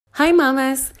Hi,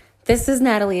 mamas. This is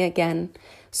Natalie again.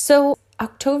 So,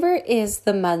 October is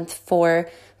the month for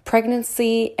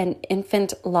pregnancy and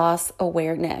infant loss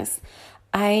awareness.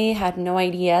 I had no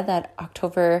idea that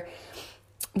October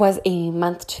was a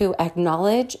month to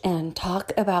acknowledge and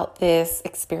talk about this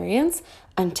experience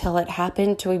until it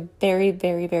happened to a very,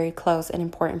 very, very close and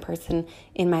important person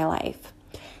in my life.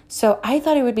 So, I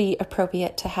thought it would be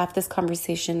appropriate to have this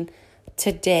conversation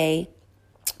today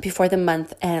before the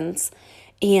month ends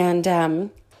and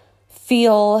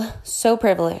feel so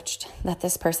privileged that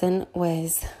this person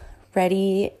was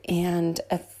ready and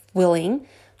willing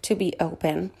to be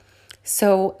open.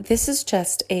 So this is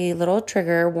just a little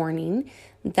trigger warning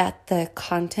that the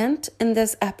content in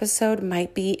this episode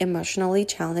might be emotionally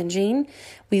challenging.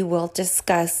 We will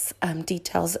discuss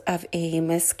details of a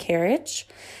miscarriage,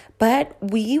 but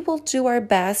we will do our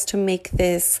best to make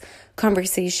this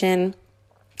conversation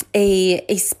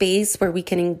a space where we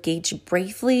can engage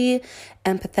bravely,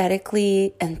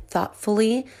 empathetically, and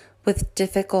thoughtfully with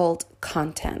difficult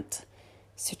content.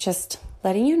 So just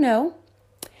letting you know,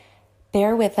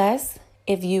 bear with us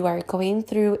if you are going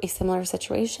through a similar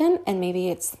situation and maybe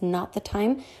it's not the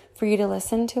time for you to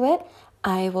listen to it.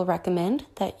 I will recommend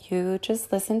that you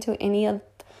just listen to any of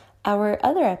our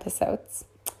other episodes.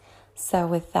 So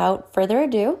without further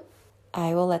ado,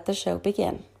 I will let the show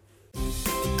begin.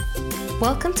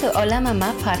 Welcome to Hola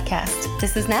Mama podcast.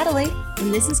 This is Natalie.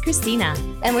 And this is Christina.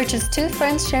 And we're just two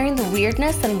friends sharing the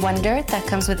weirdness and wonder that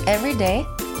comes with everyday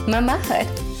mamahood.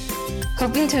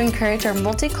 Hoping to encourage our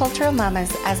multicultural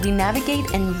mamas as we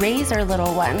navigate and raise our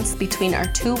little ones between our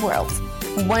two worlds,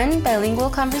 one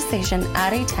bilingual conversation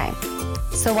at a time.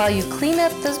 So while you clean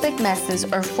up those big messes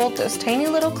or fold those tiny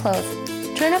little clothes,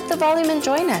 turn up the volume and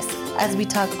join us as we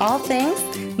talk all things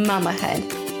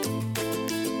mamahood.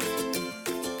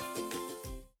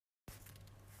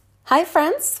 Hi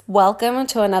friends, welcome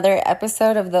to another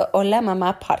episode of the Hola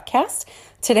Mama podcast.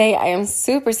 Today I am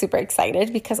super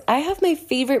excited because I have my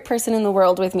favorite person in the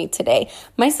world with me today,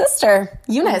 my sister,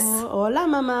 Eunice. Oh, hola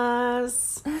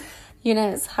mamas.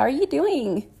 Eunice, how are you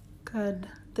doing? Good.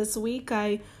 This week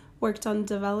I worked on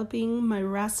developing my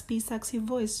raspy, sexy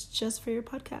voice just for your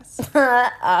podcast.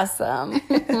 Awesome.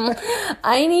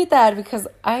 I need that because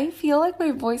I feel like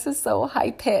my voice is so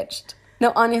high-pitched.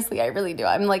 No, honestly, I really do.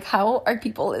 I'm like, how are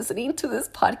people listening to this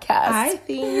podcast? I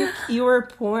think you were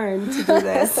born to do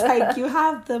this. Like, you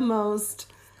have the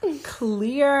most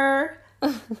clear,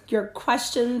 your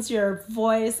questions, your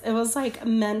voice. It was like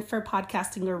meant for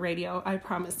podcasting or radio, I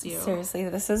promise you. Seriously,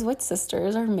 this is what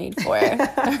sisters are made for.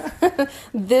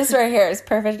 This right here is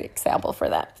perfect example for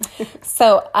that.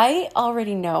 So I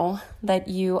already know that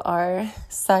you are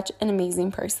such an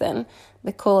amazing person.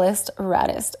 The coolest,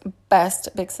 raddest, best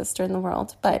big sister in the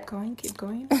world. But Keep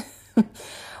going.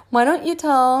 Why don't you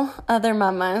tell other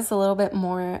mamas a little bit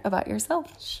more about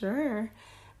yourself? Sure.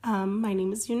 My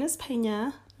name is Eunice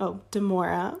Pena. Oh,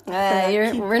 Demora.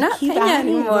 We're not Pena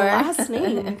anymore. The last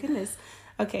name. My goodness.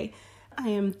 Okay. I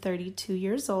am 32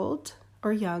 years old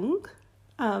or young.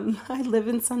 I live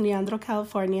in San Leandro,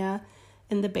 California,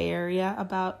 in the Bay Area,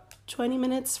 about 20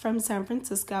 minutes from San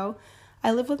Francisco.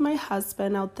 I live with my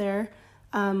husband out there.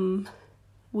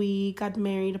 We got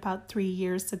married about 3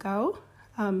 years ago.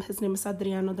 His name is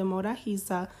Adriano de Mora.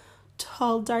 He's a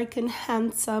tall, dark, and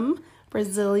handsome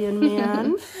Brazilian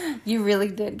man. You really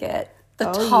did get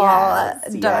the tall, dark,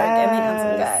 and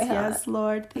handsome guy. Huh? Yes,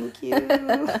 Lord. Thank you.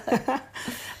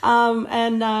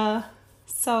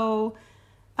 So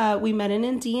we met in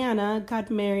Indiana,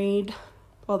 got married.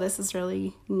 Well, this is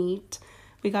really neat.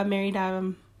 We got married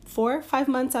 4 or 5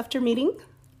 months after meeting.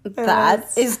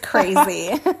 That is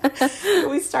crazy.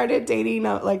 We started dating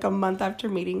like a month after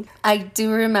meeting. I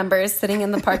do remember sitting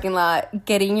in the parking lot,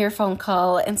 getting your phone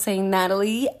call and saying,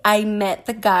 Natalie, I met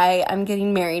the guy I'm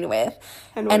getting married with.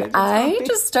 And I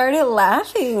just started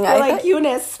laughing.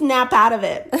 Eunice, snap out of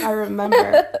it. I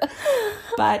remember.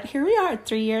 But here we are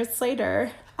 3 years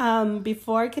later.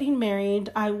 Before getting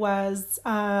married, I was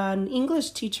an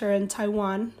English teacher in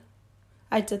Taiwan.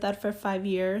 I did that for 5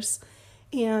 years.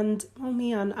 And, oh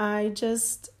man,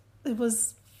 it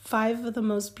was 5 of the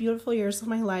most beautiful years of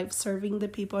my life serving the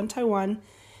people in Taiwan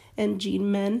and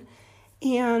Jinmen.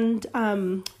 And,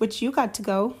 which you got to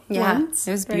go once.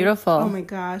 It was beautiful. Oh my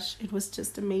gosh, it was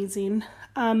just amazing.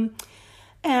 Currently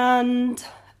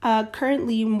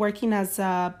I'm working as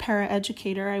a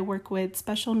paraeducator. I work with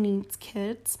special needs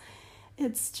kids.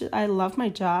 I love my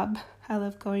job. I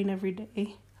love going every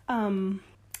day.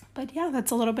 But yeah,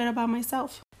 that's a little bit about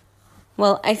myself.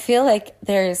 Well, I feel like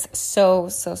there's so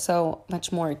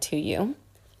much more to you,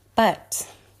 but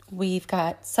we've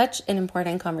got such an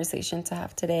important conversation to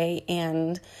have today,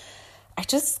 and I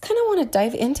just kind of want to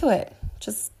dive into it.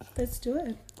 Let's do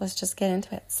it. Let's just get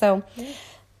into it. So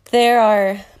there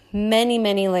are many,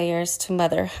 many layers to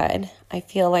motherhood. I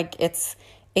feel like it's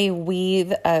a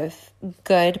weave of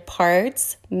good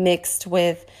parts mixed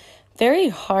with very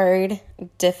hard,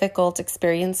 difficult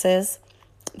experiences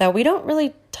that we don't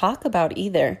really talk about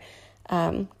either.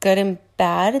 Good and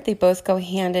bad, they both go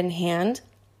hand in hand.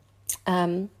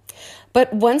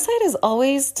 But one side is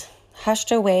always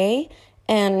hushed away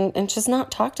and just not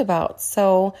talked about.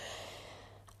 So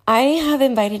I have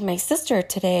invited my sister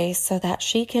today so that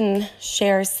she can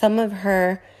share some of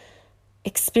her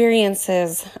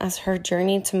experiences as her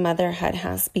journey to motherhood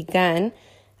has begun.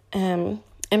 And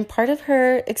part of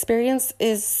her experience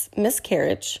is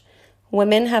miscarriage.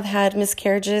 Women have had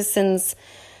miscarriages since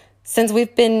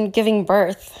we've been giving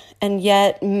birth, and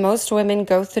yet most women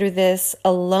go through this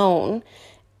alone.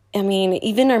 I mean,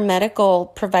 even our medical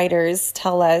providers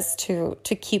tell us to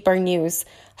keep our news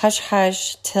hush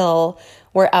hush till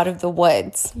we're out of the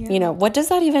woods. Yeah. What does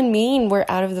that even mean? We're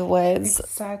out of the woods.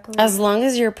 Exactly. As long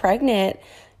as you're pregnant,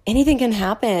 anything can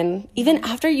happen, even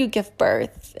after you give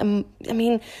birth. I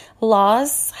mean,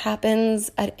 loss happens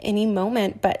at any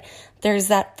moment, but there's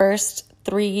that first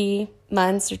 3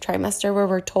 months or trimester where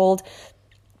we're told,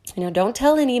 don't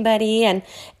tell anybody. And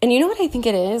you know what I think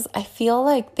it is? I feel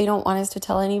like they don't want us to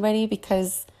tell anybody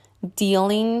because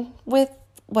dealing with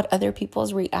what other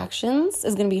people's reactions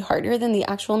is going to be harder than the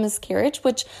actual miscarriage,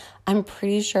 which I'm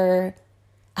pretty sure,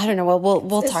 I don't know. Well,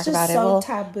 we'll talk about it. It's just so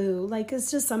taboo. Like,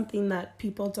 it's just something that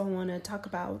people don't want to talk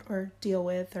about or deal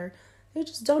with, or they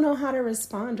just don't know how to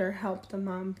respond or help the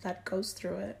mom that goes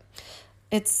through it.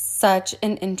 It's such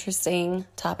an interesting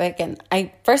topic. And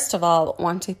I, first of all,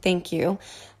 want to thank you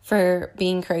for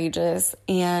being courageous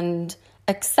and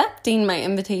accepting my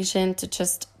invitation to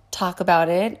just talk about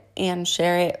it and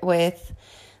share it with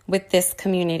this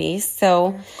community. So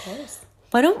of course.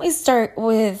 Why don't we start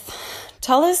with,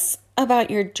 tell us about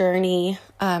your journey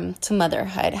to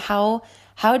motherhood. How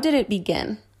did it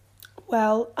begin?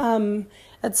 Well,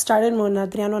 it started when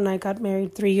Adriano and I got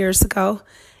married 3 years ago.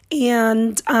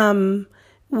 And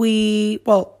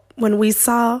when we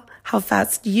saw how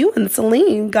fast you and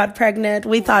Celine got pregnant,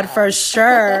 we thought for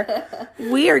sure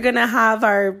we are going to have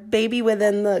our baby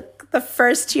within the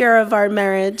first year of our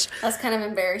marriage. That's kind of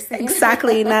embarrassing.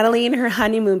 Exactly. Natalie and her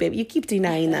honeymoon baby. You keep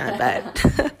denying that,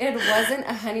 but it wasn't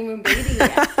a honeymoon baby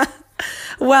yet.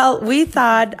 Well, we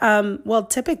thought,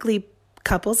 typically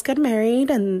couples get married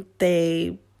and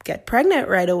they get pregnant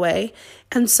right away.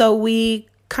 And so we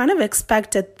kind of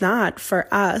expected that for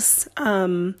us.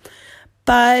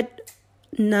 But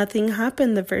nothing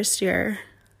happened the first year.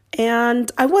 And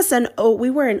we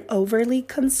weren't overly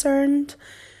concerned.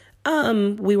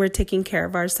 We were taking care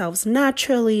of ourselves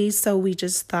naturally, so we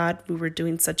just thought we were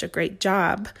doing such a great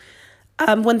job.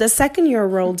 When the second year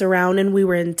rolled around and we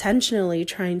were intentionally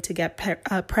trying to get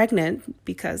pregnant,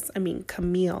 because,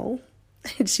 Camille,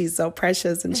 she's so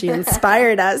precious and she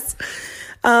inspired us.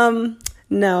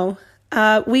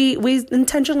 We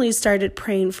intentionally started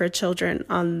praying for children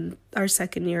on our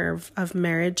second year of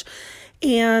marriage.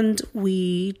 And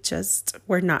we just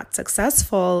were not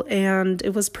successful. And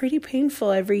it was pretty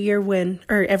painful every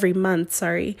month,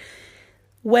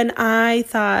 when I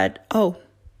thought, oh,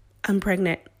 I'm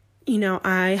pregnant.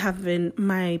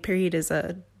 My period is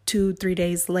 2-3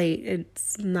 days late.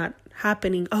 It's not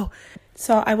happening. Oh,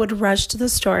 so I would rush to the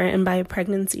store and buy a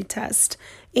pregnancy test.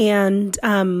 And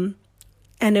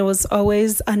it was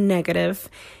always a negative.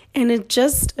 And it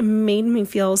just made me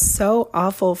feel so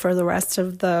awful for the rest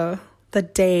of the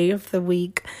day of the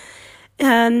week.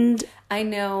 And I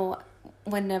know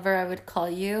whenever I would call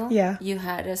you, you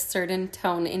had a certain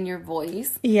tone in your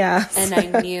voice. Yes. And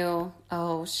I knew,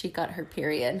 she got her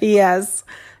period. Yes.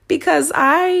 Because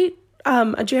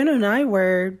Adriano and I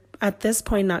were at this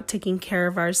point not taking care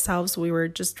of ourselves. We were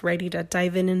just ready to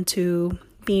dive into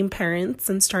being parents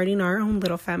and starting our own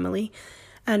little family.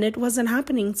 And it wasn't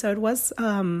happening. So it was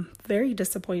very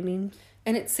disappointing.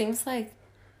 And it seems like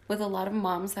with a lot of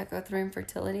moms that go through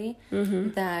infertility,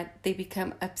 that they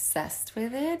become obsessed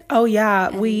with it. Oh, yeah.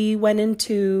 And we went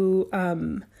into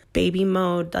baby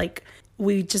mode. Like,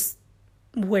 we just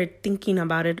were thinking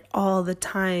about it all the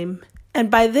time. And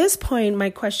by this point, my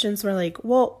questions were like,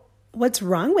 well, what's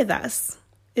wrong with us?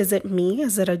 Is it me?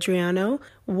 Is it Adriano?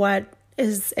 What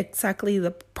is exactly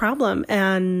the problem?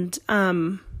 And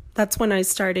that's when I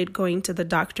started going to the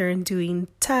doctor and doing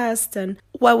tests. And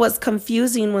what was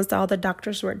confusing was all the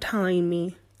doctors were telling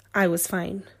me I was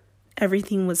fine.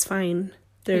 Everything was fine.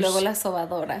 Luego las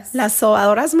sobadoras. Las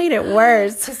sobadoras made it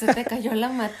worse. Que se te cayó la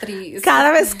matriz.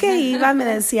 Cada vez que iba me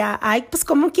decía, ay, pues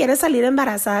 ¿cómo quieres salir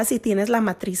embarazada si tienes la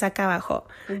matriz acá abajo?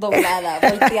 Doblada,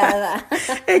 volteada.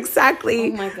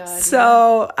 Exactly. Oh my God.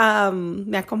 So,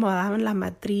 me acomodaban la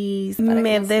matriz.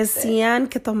 Me no decían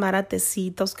que tomara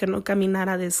tecitos, que no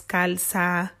caminara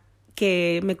descalza,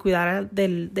 que me cuidara de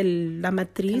la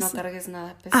matriz. Que no cargues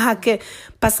nada pesado. Ajá, que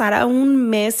pasara un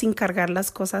mes sin cargar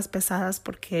las cosas pesadas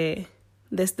porque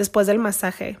después del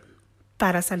masaje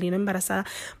para salir embarazada.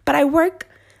 But I work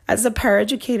as a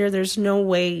paraeducator. There's no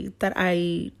way that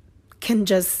I can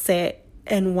just sit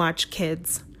and watch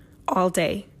kids all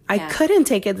day. I couldn't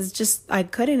take it. It's just, I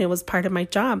couldn't. It was part of my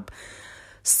job.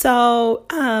 So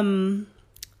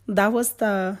that was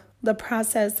the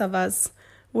process of us,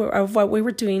 of what we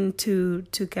were doing to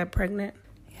get pregnant.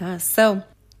 Yeah. So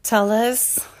tell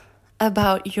us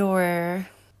about your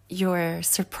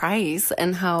surprise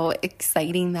and how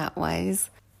exciting that was.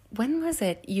 When was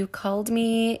it? You called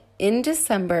me in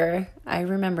December. I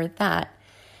remember that.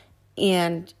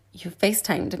 And you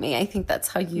FaceTimed me. I think that's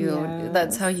how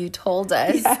you told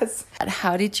us. Yes.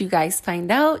 How did you guys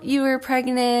find out you were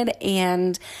pregnant?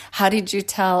 And how did you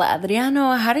tell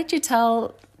Adriano? How did you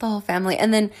tell the whole family?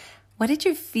 And then what did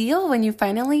you feel when you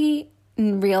finally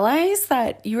realized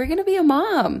that you were going to be a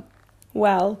mom?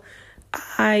 Well,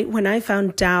 when I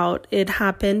found out, it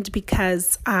happened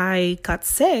because I got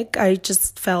sick. I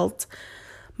just felt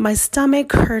my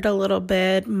stomach hurt a little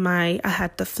bit. I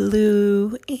had the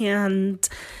flu, and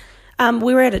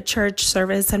we were at a church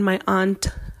service, and my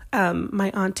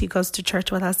auntie goes to church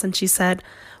with us, and she said,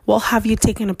 well, have you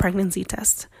taken a pregnancy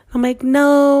test? I'm like,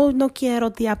 no quiero,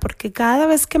 tía, porque cada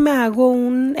vez que me hago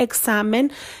un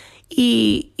examen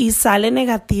y sale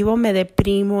negativo, me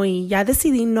deprimo y ya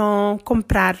decidí no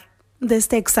comprar de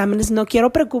este exámenes, no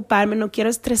quiero preocuparme, no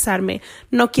quiero estresarme,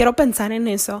 no quiero pensar en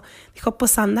eso. Dijo,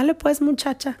 pues ándale pues,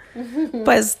 muchacha,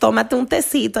 pues tómate un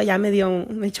tecito, ya me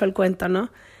echó el cuento,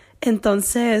 ¿no?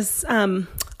 Entonces, on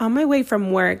my way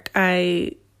from work,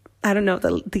 I don't know,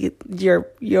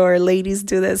 your ladies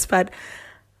do this, but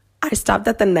I stopped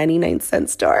at the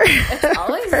 99-cent store. It's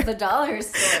always the dollar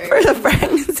store. For the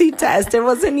pregnancy test. It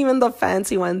wasn't even the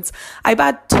fancy ones. I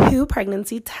bought 2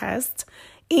 pregnancy tests.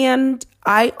 And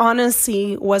I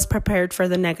honestly was prepared for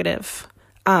the negative,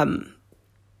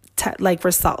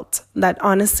 result. That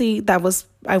honestly,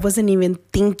 I wasn't even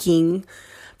thinking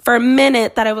for a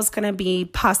minute that I was going to be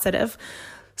positive.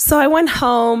 So I went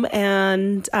home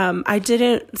and I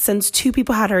didn't, since 2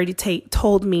 people had already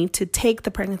told me to take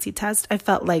the pregnancy test, I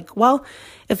felt like, well,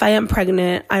 if I am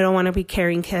pregnant, I don't want to be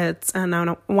carrying kids and I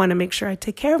don't want to make sure I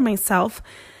take care of myself.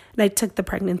 And I took the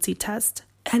pregnancy test.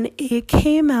 And it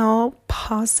came out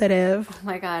positive. Oh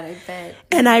my God, I bet.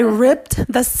 And I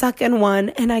ripped the second one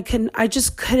and I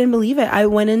just couldn't believe it. I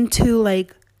went into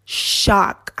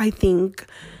shock, I think.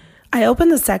 I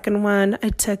opened the second one. I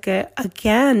took it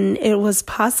again. It was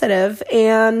positive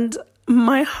and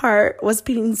my heart was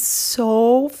beating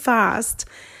so fast.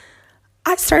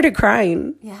 I started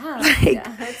crying. Yeah.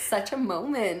 It's such a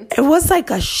moment. It was like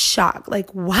a shock.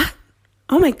 Like, what?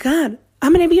 Oh my God.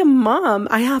 I'm going to be a mom.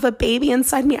 I have a baby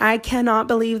inside me. I cannot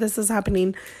believe this is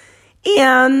happening.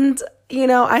 And,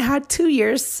 I had 2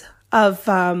 years of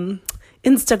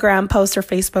Instagram post or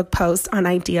Facebook post on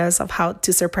ideas of how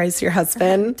to surprise your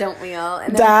husband. Don't we all?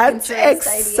 And that's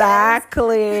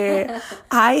exactly.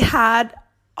 I had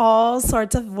all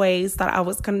sorts of ways that I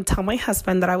was going to tell my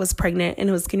husband that I was pregnant and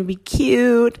it was going to be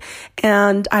cute.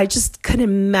 And I just couldn't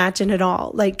imagine it all.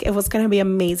 Like, it was going to be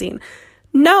amazing.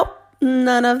 Nope.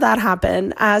 None of that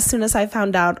happened. As soon as I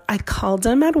found out, I called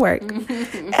him at work.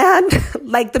 And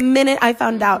the minute I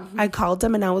found out, I called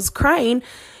him and I was crying.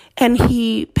 And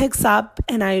he picks up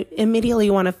and I immediately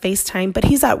want to FaceTime. But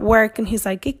he's at work and he's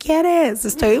like, ¿Qué quieres?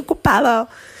 Estoy ocupado.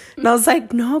 And I was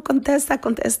like, no,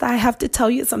 contesta. I have to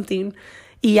tell you something.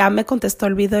 Y ya me contestó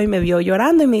el video y me vio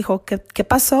llorando y me dijo, ¿Qué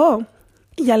pasó?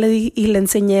 Y ya le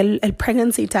enseñé el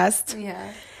pregnancy test.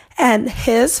 Yeah. And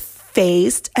his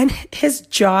face and his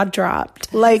jaw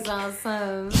dropped. Like, that's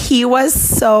awesome. He was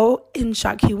so in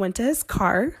shock. He went to his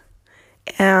car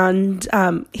and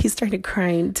he started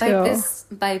crying too.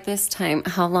 By this time,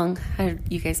 how long had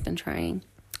you guys been trying?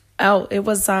 Oh, it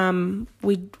was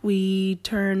we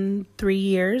turned 3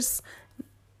 years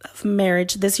of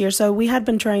marriage this year, so we had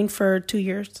been trying for 2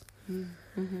 years.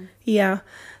 Mm-hmm. Yeah,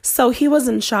 so he was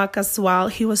in shock as well.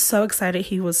 He was so excited.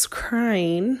 He was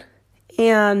crying.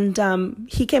 And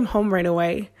he came home right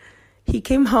away. he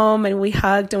came home and we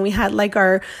hugged and we had like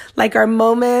our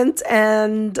moment.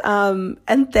 And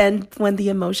then when the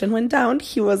emotion went down,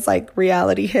 he was like,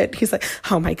 reality hit. He's like,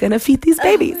 how am I going to feed these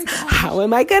babies? How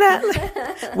am I going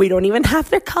to, we don't even have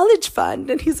their college fund.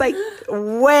 And he's like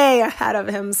way ahead of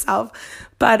himself.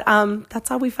 But that's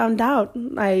how we found out.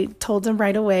 I told him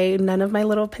right away. None of my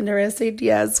little Pinterest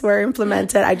ideas were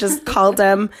implemented. I just called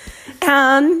him.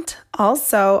 And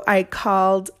also I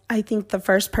called, I think the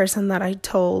first person that I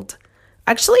told,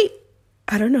 actually,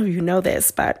 I don't know if you know this,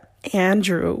 but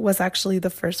Andrew was actually the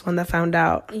first one that found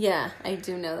out. Yeah, I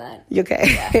do know that.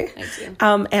 Okay. Yeah, I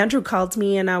do. Andrew called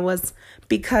me and I was,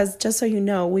 because just so you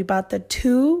know, we bought the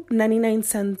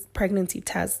 2.99 pregnancy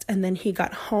test and then he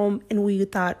got home and we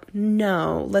thought,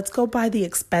 no, let's go buy the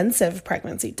expensive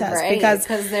pregnancy test. Right, because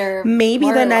they're maybe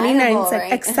more the 99 reliable, cent.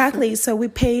 right? Exactly. So we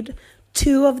paid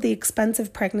 2 of the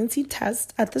expensive pregnancy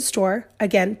tests at the store.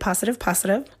 Again, positive.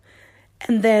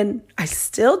 And then I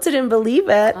still didn't believe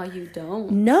it. Oh, you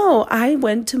don't? No, I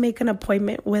went to make an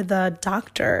appointment with a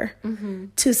doctor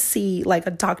to see, like,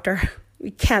 a doctor.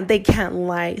 They can't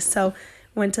lie. So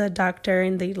went to a doctor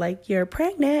and they like, you're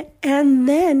pregnant. And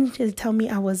then they tell me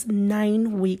I was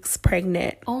 9 weeks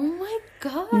pregnant. Oh my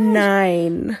God.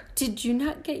 9. Did you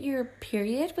not get your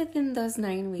period within those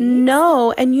 9 weeks?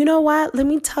 No. And you know what? Let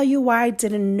me tell you why I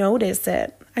didn't notice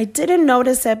it. I didn't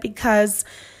notice it because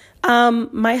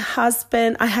my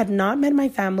husband, I had not met my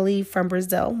family from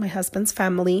Brazil, my husband's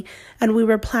family, and we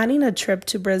were planning a trip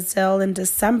to Brazil in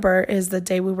December is the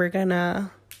day we were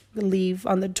gonna leave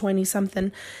on the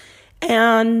 20-something.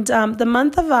 And the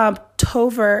month of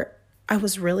October, I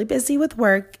was really busy with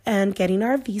work and getting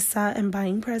our visa and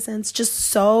buying presents, just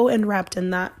so enwrapped in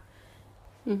that.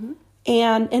 Mm-hmm.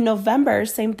 And in November,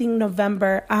 same thing,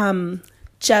 November,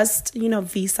 just,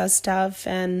 visa stuff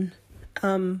and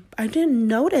I didn't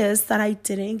notice that I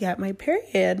didn't get my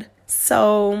period.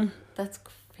 So that's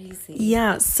crazy.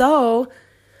 Yeah. So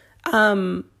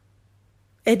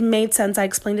it made sense. I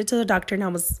explained it to the doctor and I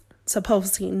was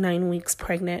supposedly 9 weeks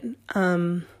pregnant.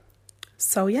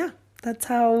 So yeah, that's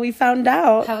how we found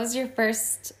out. How was your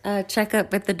first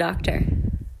checkup with the doctor?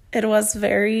 It was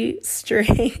very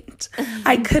strange.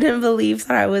 I couldn't believe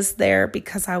that I was there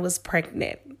because I was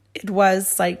pregnant. It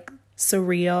was like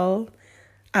surreal.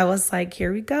 I was like,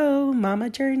 here we go, mama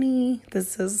journey.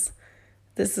 This is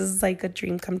like a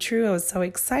dream come true. I was so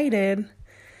excited.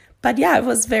 But yeah, it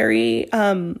was very,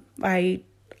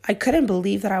 I couldn't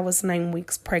believe that I was 9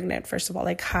 weeks pregnant, first of all.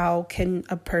 Like, how can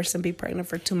a person be pregnant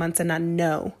for 2 months and not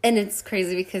know? And it's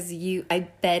crazy because I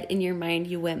bet in your mind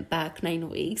you went back 9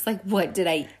 weeks. Like, what did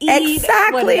I eat?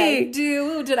 Exactly. What did I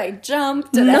do? Did I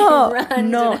jump? Did I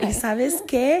run? No, ¿y sabes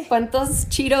qué? ¿Cuántos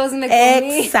Cheetos me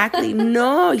comí? Exactly.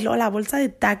 No, y luego la bolsa de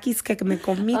Takis que me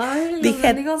comí. Ay,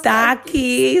 dije,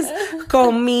 Takis,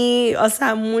 comí, o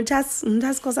sea, muchas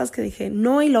cosas que dije,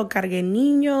 no, y lo cargué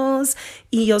niños,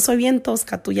 y yo soy bien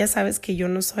tosca, tú ya sabes que yo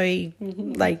no soy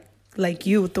like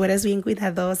you, tú eres bien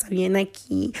cuidadosa, bien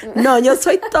aquí. No, yo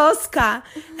soy tosca.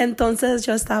 Entonces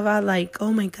yo estaba like,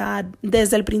 oh my God.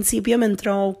 Desde el principio me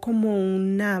entró como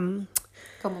una...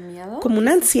 ¿Como miedo? Como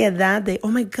una ansiedad de, oh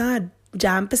my God,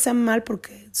 ya empecé mal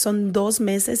porque son 2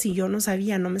 meses y yo no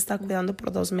sabía, no me estaba cuidando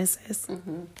por 2 meses.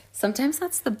 Mm-hmm. Sometimes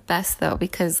that's the best though,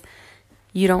 because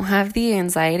you don't have the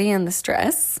anxiety and the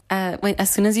stress. As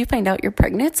soon as you find out you're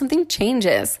pregnant, something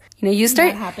changes. You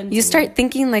start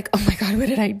thinking like, oh my God, what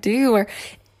did I do? Or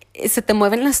se te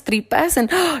mueven las tripas and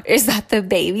is that the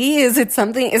baby? Is there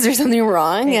something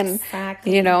wrong?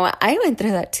 Exactly. And, I went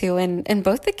through that too. And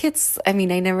both the kids, I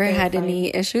mean, I never had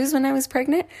any issues when I was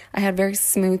pregnant. I had very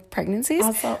smooth pregnancies.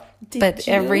 Also,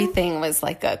 everything was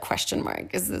like a question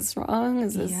mark. Is this wrong?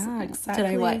 Yeah, exactly.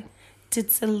 Did I what?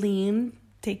 Did Celine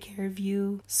take care of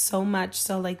you so much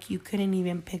so like you couldn't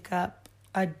even pick up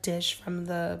a dish from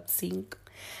the sink?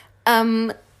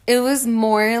 It was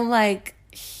more like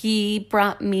he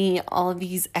brought me all of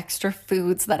these extra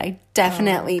foods that I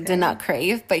definitely did not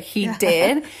crave, but he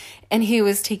did, and he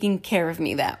was taking care of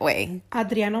me that way.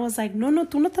 Adriana was like, no,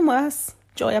 tú no te muevas,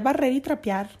 yo voy a barrer y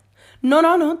trapear. No,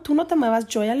 tú no te muevas,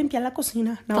 yo voy a limpiar la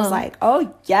cocina. And I was like,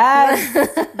 oh yes,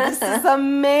 this is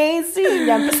amazing.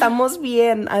 Ya empezamos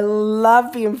bien. I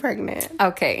love being pregnant.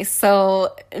 Okay,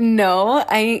 so no,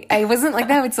 I wasn't like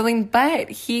that with Celine, but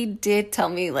he did tell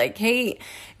me like, hey,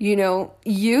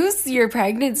 use your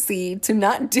pregnancy to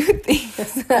not do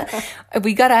things.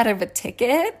 We got out of a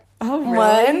ticket. Oh, really?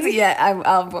 Once. Yeah,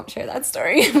 I won't share that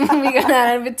story. We got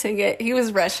out of a ticket. He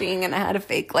was rushing, and I had to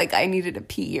fake like I needed to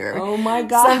pee or oh my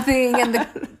God. something. And the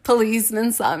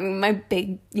policeman saw me, my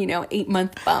big,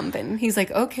 8-month bump, and he's like,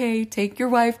 "Okay, take your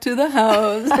wife to the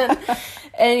house."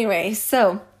 Anyway,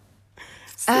 so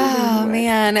Oh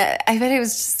man, I bet it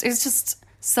was just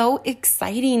so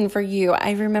exciting for you.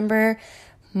 I remember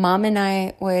Mom and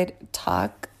I would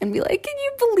talk and be like, "Can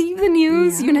you believe the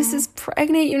news? Eunice is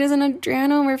pregnant. Eunice and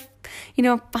Adriano were,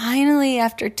 finally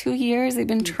after 2 years they've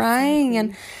been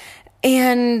trying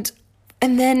and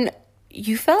then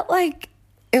you felt like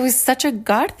it was such a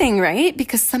God thing, right?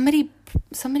 Because somebody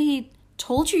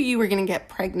told you were going to get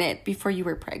pregnant before you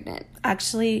were pregnant."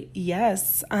 Actually,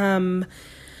 yes.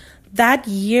 That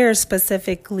year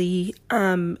specifically,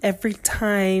 every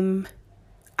time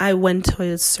I went to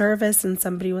a service and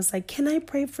somebody was like, "Can I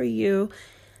pray for you?"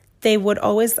 They would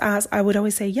always ask, I would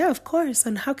always say, "Yeah, of course.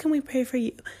 And how can we pray for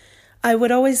you?" I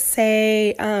would always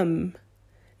say,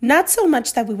 not so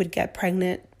much that we would get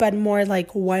pregnant, but more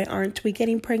like, why aren't we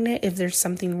getting pregnant? If there's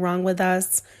something wrong with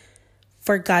us,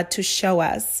 for God to show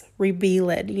us, reveal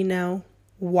it,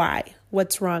 why,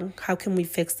 what's wrong? How can we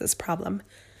fix this problem?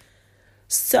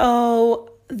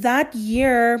 So that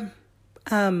year,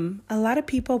 a lot of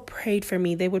people prayed for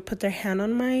me. They would put their hand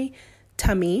on my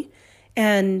tummy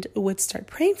and would start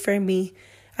praying for me.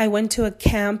 I went to a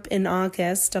camp in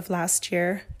August of last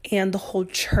year, and the whole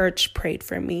church prayed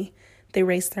for me. They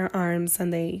raised their arms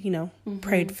and they,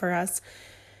 prayed for us.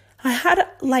 I had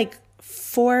like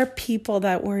 4 people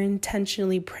that were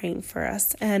intentionally praying for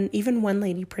us. And even one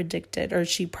lady predicted, or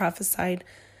she prophesied,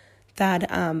 that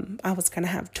I was going to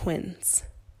have twins.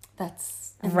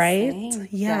 That's insane. Right?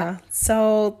 Yeah.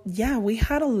 So, we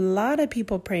had a lot of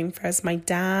people praying for us. My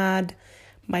dad,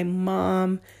 my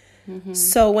mom.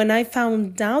 So when I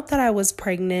found out that I was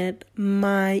pregnant,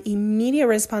 my immediate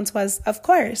response was, of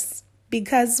course,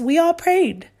 because we all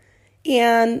prayed.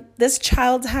 And this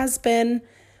child has been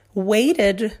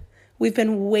waited. We've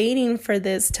been waiting for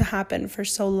this to happen for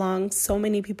so long. So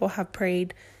many people have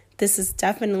prayed. This is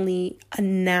definitely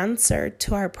an answer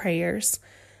to our prayers.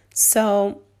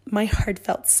 So my heart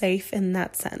felt safe in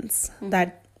that sense,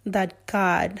 that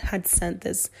God had sent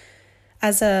this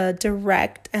as a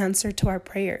direct answer to our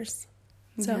prayers.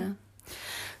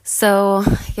 So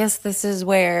I guess this is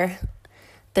where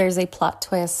there's a plot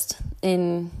twist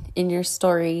in your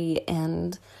story,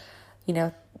 and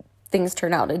things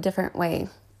turn out a different way.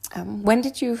 When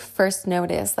did you first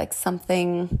notice like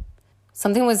something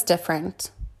was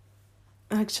different?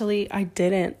 Actually, I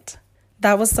didn't.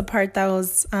 That was the part that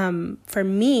was for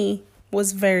me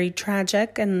was very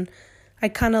tragic, and I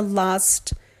kind of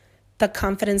lost the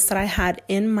confidence that I had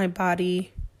in my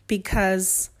body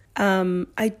because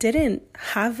I didn't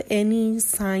have any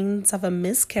signs of a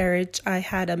miscarriage. I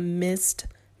had a missed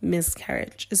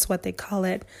miscarriage is what they call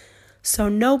it. So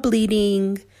no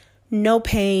bleeding, no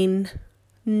pain,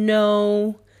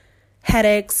 no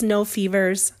headaches, no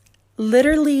fevers,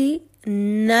 literally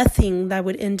nothing that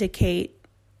would indicate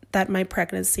that my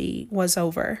pregnancy was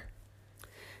over.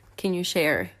 Can you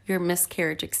share your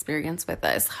miscarriage experience with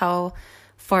us? How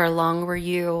far along were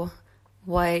you?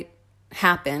 What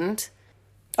happened?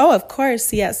 Oh, of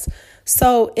course, yes.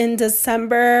 So in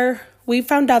December, we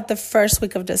found out the first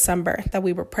week of December that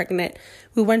we were pregnant.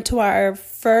 We went to our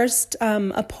first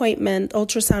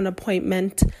ultrasound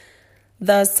appointment,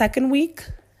 the second week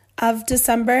of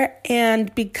December.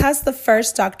 And because the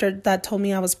first doctor that told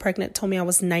me I was pregnant told me I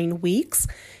was 9 weeks,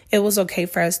 it was okay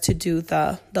for us to do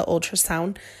the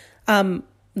ultrasound.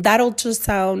 That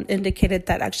ultrasound indicated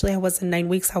that actually I wasn't 9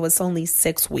 weeks, I was only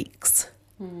 6 weeks.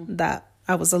 That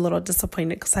I was a little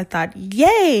disappointed because I thought,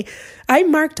 yay, I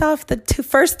marked off the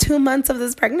first 2 months of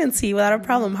this pregnancy without a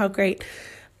problem. How great.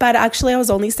 But actually I was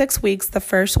only 6 weeks the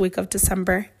first week of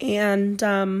December.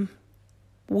 And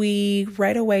we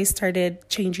right away started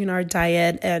changing our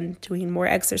diet and doing more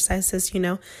exercises,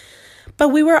 But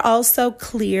we were also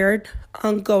cleared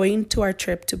on going to our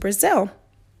trip to Brazil.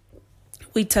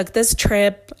 We took this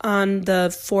trip on the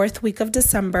 4th week of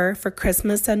December for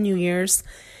Christmas and New Year's,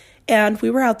 and we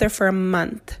were out there for a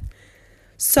month.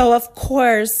 So, of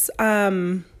course, I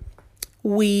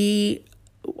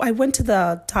went to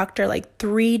the doctor like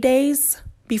 3 days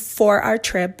before our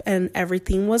trip, and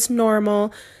everything was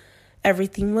normal.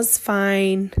 Everything was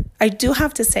fine. I do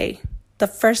have to say, the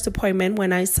first appointment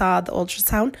when I saw the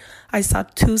ultrasound, I saw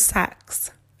 2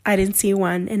 sacs. I didn't see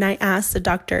one. And I asked the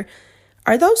doctor,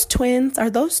 are those twins? Are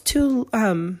those two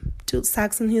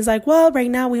sacs? And he's like, well, right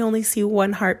now we only see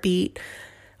 1 heartbeat.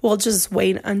 We'll just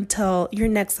wait until your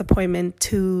next appointment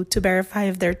to verify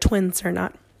if they're twins or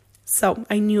not. So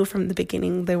I knew from the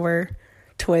beginning they were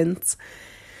twins.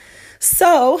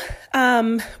 So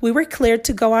we were cleared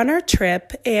to go on our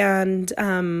trip, and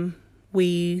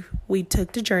we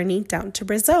took the journey down to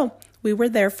Brazil. We were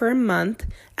there for a month,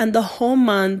 and the whole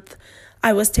month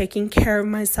I was taking care of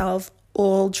myself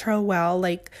ultra well.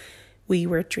 Like, We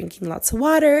were drinking lots of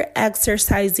water,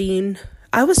 exercising.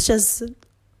 I was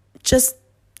just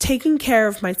taking care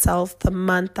of myself the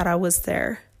month that I was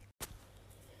there.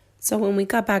 So when we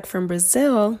got back from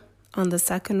Brazil on the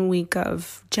second week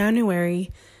of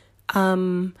January,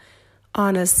 on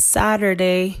a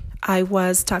Saturday, I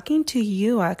was talking to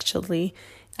you actually.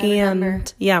 I remember.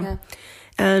 Yeah.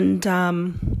 And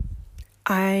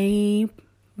I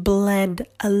bled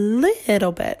a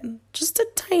little bit, just a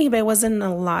tiny bit. It wasn't a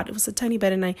lot. It was a tiny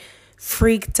bit. And I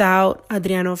freaked out.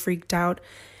 Adriano freaked out.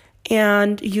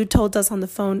 And you told us on the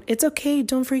phone, it's okay.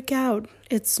 Don't freak out.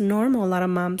 It's normal. A lot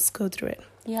of moms go through it.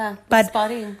 Yeah. But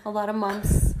spotting, a lot of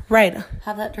moms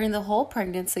have that during the whole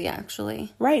pregnancy,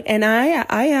 actually. Right. And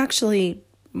I actually,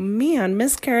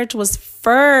 miscarriage was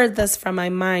furthest from my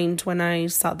mind when I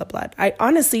saw the blood. I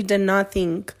honestly did not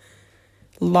think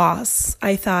loss.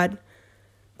 I thought,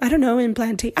 I don't know,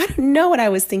 implantation. I don't know what I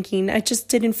was thinking. I just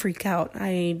didn't freak out.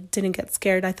 I didn't get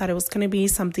scared. I thought it was going to be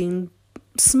something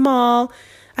small.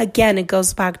 Again, it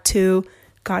goes back to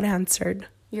God answered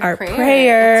our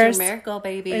prayers. It's your miracle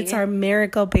baby. It's our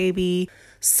miracle baby.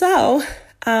 So,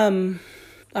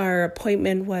 our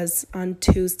appointment was on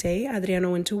Tuesday.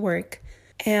 Adriano went to work.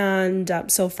 And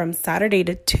so from Saturday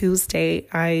to Tuesday,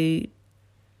 I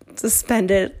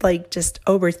suspended just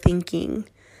overthinking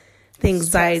the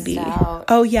anxiety.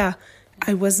 Oh, yeah.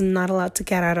 I was not allowed to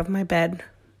get out of my bed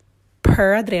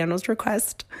per Adriano's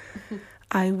request.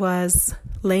 I was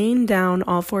laying down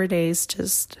all 4 days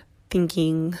just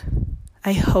thinking,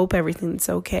 I hope everything's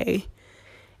okay.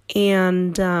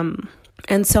 And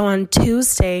so on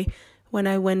Tuesday, when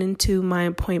I went into my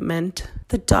appointment,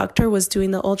 the doctor was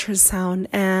doing the ultrasound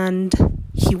and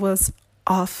he was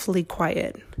awfully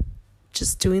quiet,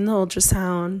 just doing the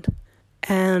ultrasound.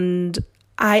 And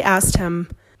I asked him,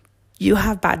 you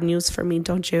have bad news for me,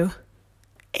 don't you?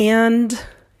 And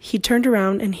he turned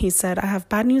around and he said, I have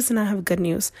bad news and I have good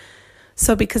news.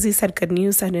 So because he said good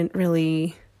news, I didn't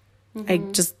really, I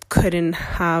just couldn't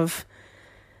have,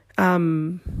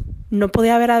 no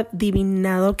podía haber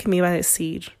adivinado que me iba a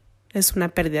decir. Es una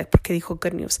pérdida porque dijo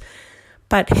good news.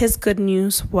 But his good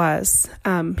news was,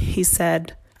 he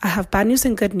said, I have bad news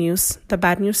and good news. The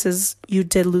bad news is you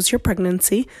did lose your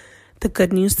pregnancy. The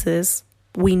good news is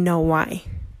we know why.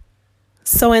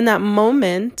 So in that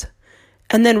moment,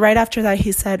 and then right after that,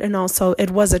 he said, and also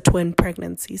it was a twin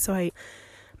pregnancy. So I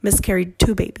miscarried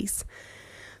 2 babies.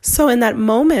 So in that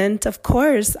moment, of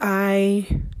course, I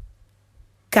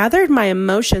gathered my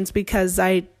emotions because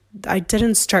I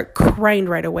didn't start crying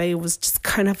right away. It was just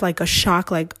kind of like a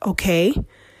shock, like, okay.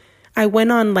 I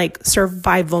went on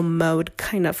survival mode,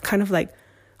 kind of like,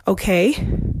 okay,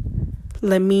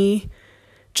 let me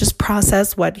just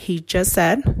process what he just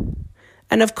said.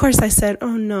 And of course I said,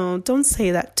 oh no, don't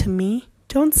say that to me.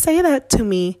 Don't say that to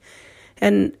me.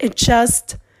 And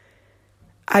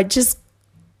I just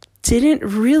didn't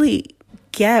really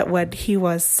get what he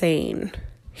was saying.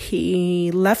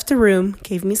 He left the room,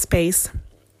 gave me space.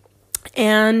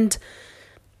 And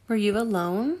were you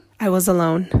alone? I was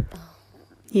alone.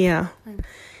 Yeah.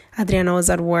 Adriano was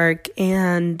at work.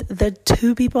 And the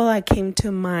 2 people that came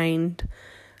to mind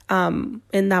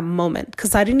in that moment,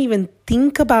 because I didn't even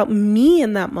think about me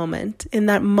in that moment. In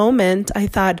that moment, I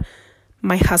thought,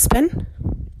 my husband,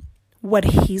 what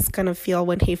he's going to feel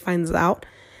when he finds out,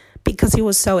 because he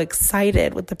was so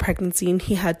excited with the pregnancy and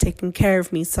he had taken care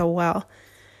of me so well.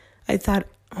 I thought,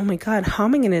 oh my God, how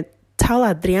am I going to tell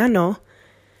Adriano?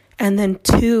 And then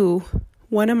 2,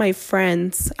 one of my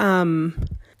friends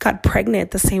got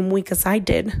pregnant the same week as I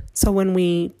did. So when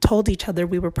we told each other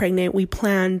we were pregnant, we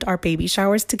planned our baby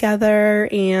showers together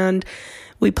and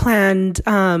we planned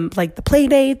the play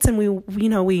dates and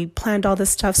we planned all this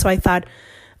stuff. So I thought,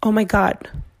 oh my God,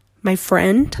 my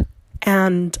friend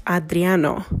and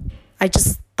Adriano. I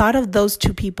just thought of those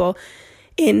 2 people.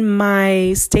 In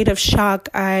my state of shock,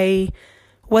 I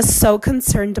was so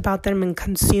concerned about them and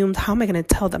consumed. How am I going to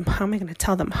tell them? How am I going to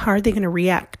tell them? How are they going to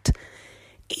react?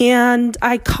 And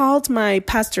I called my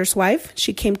pastor's wife.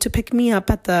 She came to pick me up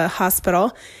at the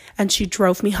hospital and she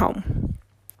drove me home.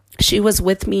 She was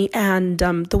with me, and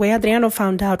the way Adriano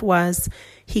found out was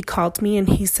he called me and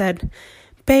he said,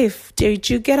 babe, did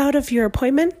you get out of your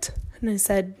appointment? And I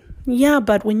said, yeah,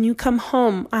 but when you come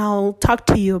home, I'll talk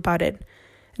to you about it.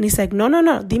 And he's like, no,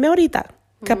 dime ahorita.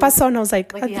 ¿Qué pasó? And I was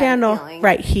like Adriano,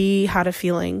 right, he had a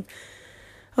feeling.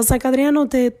 I was like, Adriano,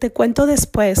 te cuento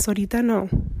después, ahorita no.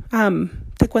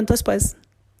 Te cuento después.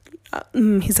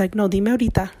 He's like, no, dime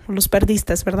ahorita, los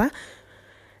perdiste, ¿verdad?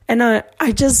 And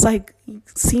I just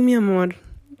sí, mi amor,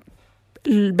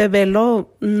 el bebé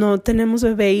no tenemos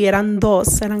bebé y eran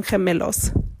 2, eran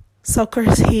gemelos. So of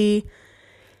course he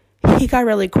he got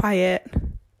really quiet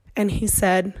and he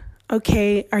said,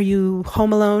 okay, are you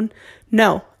home alone?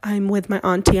 No, I'm with my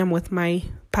auntie. I'm with my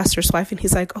pastor's wife. And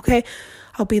he's like, okay,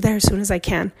 I'll be there as soon as I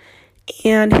can.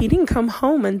 And he didn't come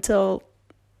home until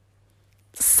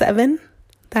 7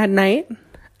 that night.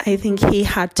 I think he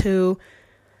had to,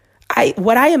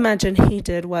 what I imagine he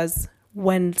did was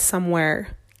went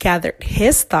somewhere, gathered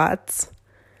his thoughts,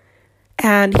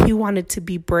 and he wanted to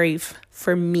be brave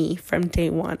for me from day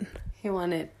one. He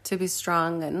wanted to be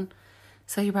strong, and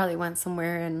so he probably went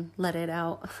somewhere and let it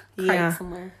out. Yeah,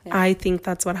 somewhere. Yeah, I think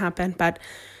that's what happened. But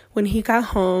when he got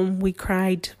home, we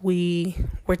cried, we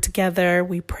were together,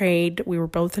 we prayed, we were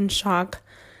both in shock.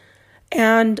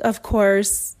 And of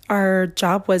course, our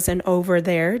job wasn't over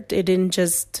there. It didn't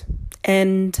just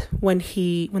end when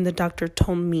the doctor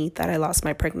told me that I lost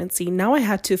my pregnancy. Now I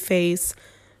had to face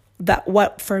that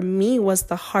what for me was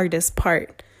the hardest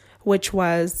part, which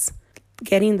was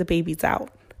getting the babies out.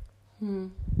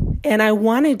 And I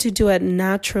wanted to do it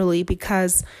naturally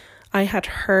because I had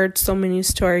heard so many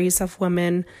stories of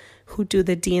women who do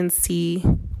the D&C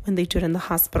when they do it in the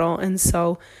hospital. And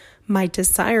so my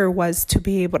desire was to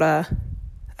be able to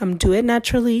do it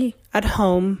naturally at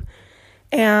home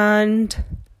and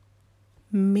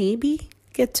maybe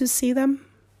get to see them.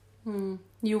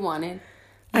 You wanted.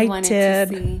 I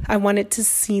did. I wanted to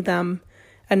see them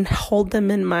and hold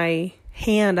them in my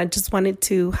hand. I just wanted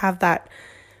to have that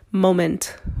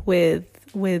moment with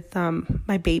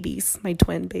my babies, my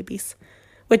twin babies.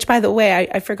 Which, by the way,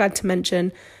 I forgot to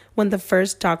mention, when the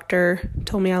first doctor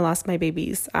told me I lost my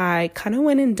babies, I kind of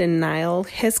went in denial.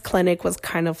 His clinic was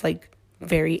kind of like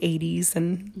very 80s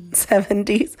and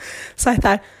 70s. So I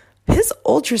thought, his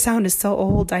ultrasound is so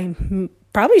old. I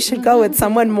probably should go with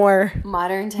someone more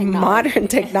modern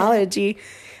technology.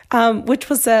 Which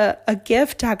was a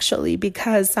gift, actually,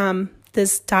 because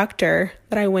this doctor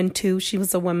that I went to, she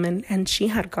was a woman and she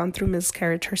had gone through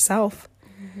miscarriage herself.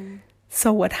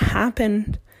 So what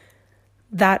happened,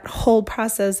 that whole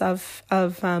process of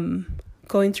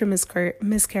going through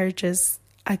miscarriages,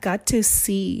 I got to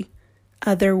see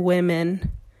other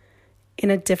women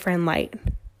in a different light.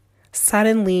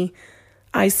 Suddenly,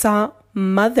 I saw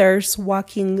mothers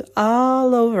walking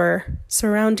all over,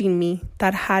 surrounding me,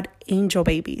 that had angel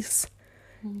babies.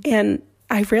 And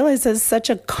I realized it's such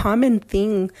a common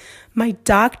thing. My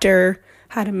doctor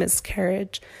had a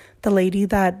miscarriage. The lady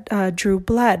that drew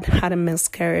blood had a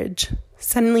miscarriage.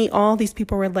 Suddenly, all these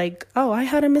people were like, oh, I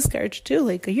had a miscarriage too,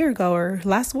 like a year ago or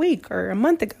last week or a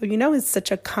month ago. You know, it's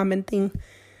such a common thing.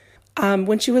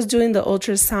 When she was doing the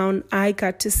ultrasound, I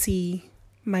got to see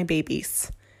my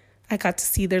babies. I got to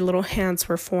see their little hands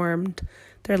were formed,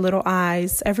 their little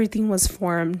eyes, everything was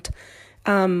formed.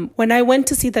 When I went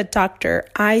to see the doctor,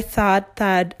 I thought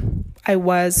that I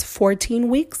was 14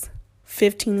 weeks,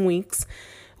 15 weeks,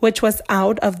 which was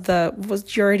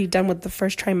you're already done with the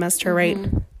first trimester, right?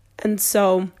 And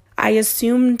so I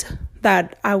assumed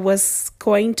that I was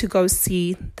going to go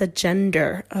see the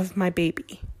gender of my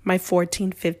baby, my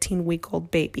 14, 15-week-old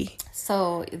baby.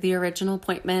 So the original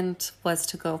appointment was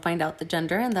to go find out the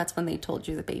gender, and that's when they told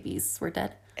you the babies were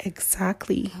dead?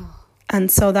 Exactly. And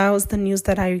so that was the news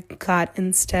that I got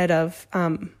instead of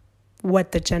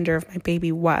what the gender of my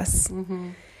baby was.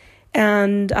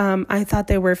 And I thought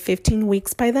they were 15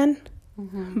 weeks by then.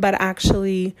 But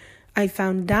actually, I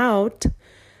found out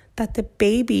that the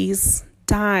babies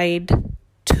died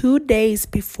 2 days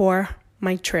before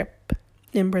my trip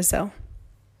in Brazil.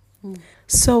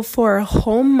 So for a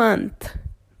whole month,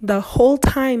 the whole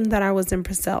time that I was in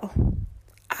Brazil,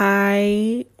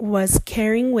 I was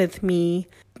carrying with me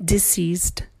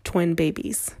deceased twin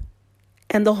babies.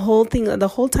 And the whole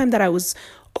time that I was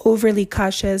overly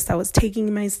cautious, I was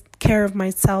taking care of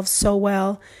myself so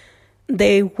well,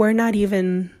 they were not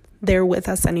even there with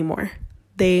us anymore.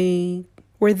 They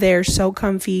were there so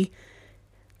comfy.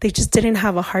 They just didn't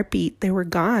have a heartbeat. They were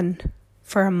gone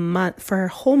for a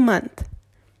whole month.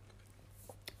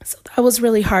 So that was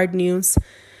really hard news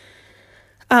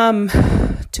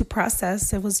to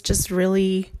process. It was just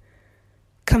really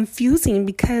confusing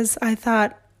because I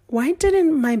thought, why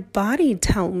didn't my body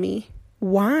tell me?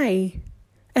 Why?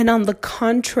 And on the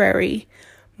contrary,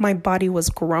 my body was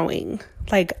growing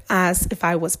like as if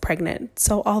I was pregnant.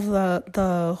 So all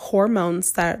the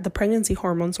hormones, the pregnancy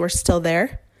hormones were still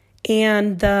there.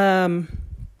 And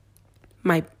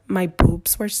my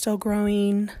boobs were still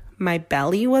growing. My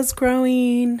belly was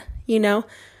growing,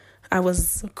 I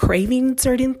was craving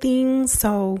certain things.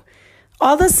 So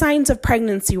all the signs of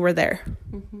pregnancy were there.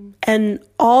 And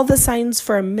all the signs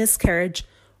for a miscarriage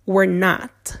were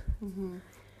not.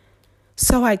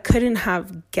 So I couldn't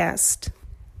have guessed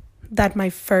that my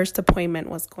second appointment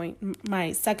was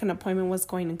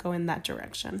going to go in that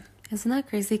direction. Isn't that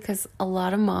crazy? Because a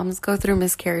lot of moms go through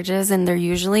miscarriages and they're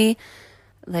usually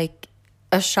like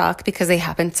a shock because they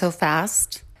happen so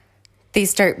fast. They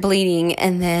start bleeding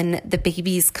and then the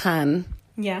babies come.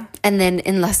 Yeah. And then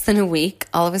in less than a week,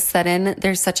 all of a sudden,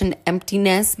 there's such an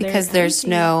emptiness because there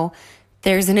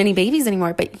isn't any babies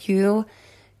anymore. But you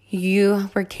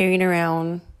were carrying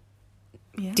around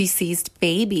deceased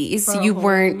babies. For you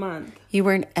a month.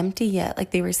 weren't empty yet.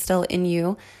 Like they were still in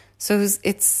you. So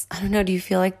it's I don't know. Do you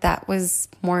feel like that was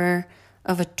more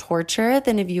of a torture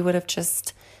than if you would have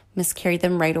just miscarried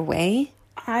them right away?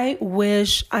 I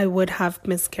wish I would have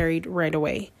miscarried right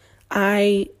away.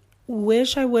 I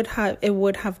wish it would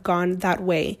have gone that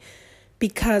way,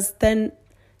 because then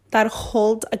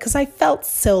because I felt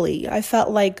silly. I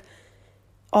felt like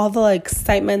all the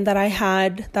excitement that I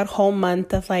had that whole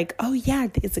month of like, oh yeah,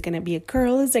 is it going to be a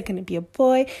girl? Is it going to be a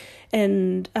boy?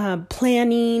 And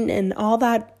planning and all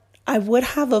that. I would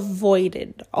have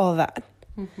avoided all that.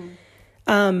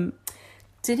 Mm-hmm.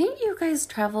 Didn't you guys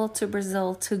travel to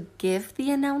Brazil to give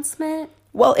the announcement?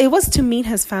 Well, it was to meet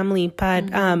his family, but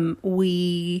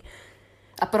we...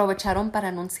 Aprovecharon para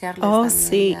anunciarles. Oh, también,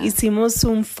 sí. yeah. Hicimos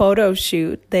un photo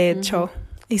shoot, de hecho.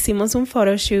 Hicimos un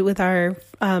photo shoot with our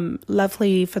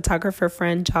lovely photographer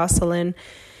friend, Jocelyn.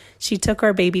 She took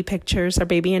our baby pictures, our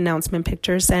baby announcement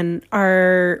pictures, and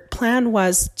our plan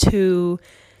was to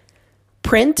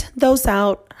print those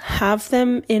out, have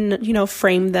them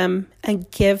frame them, and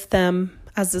give them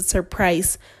as a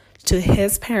surprise to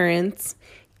his parents,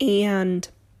 and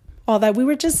all that. We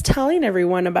were just telling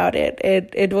everyone about it.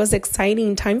 It was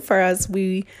exciting time for us.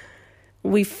 We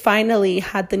finally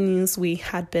had the news we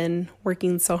had been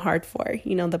working so hard for,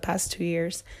 the past 2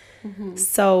 years. Mm-hmm.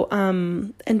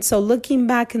 So looking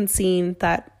back and seeing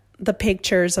that the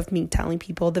pictures of me telling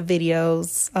people, the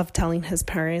videos of telling his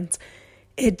parents,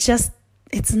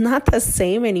 it's not the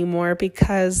same anymore,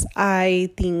 because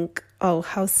I think, oh,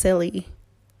 how silly.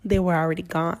 They were already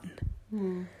gone.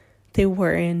 Mm. They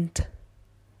weren't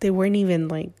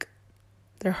even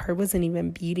their heart wasn't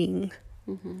even beating.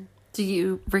 Mm-hmm. Do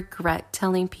you regret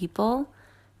telling people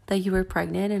that you were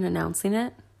pregnant and announcing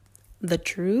it? The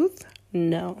truth?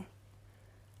 No,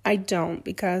 I don't,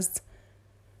 because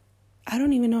I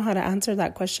don't even know how to answer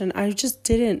that question. I just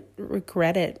didn't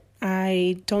regret it.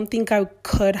 I don't think I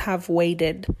could have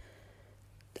waited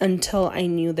until I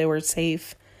knew they were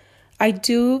safe. I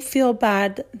do feel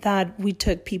bad that we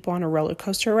took people on a roller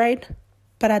coaster ride,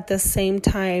 but at the same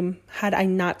time, had I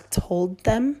not told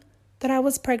them that I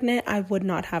was pregnant, I would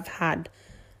not have had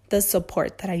the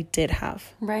support that I did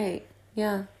have. Right.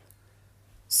 Yeah.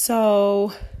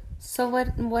 So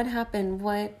what happened?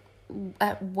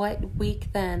 At what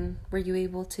week then were you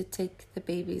able to take the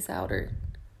babies out?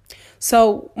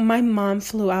 So my mom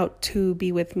flew out to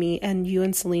be with me, and you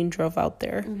and Celine drove out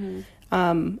there. Mm-hmm.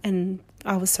 And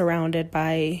I was surrounded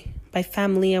by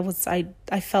family.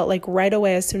 I felt like right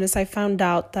away, as soon as I found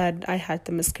out that I had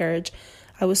the miscarriage,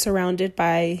 I was surrounded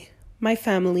by my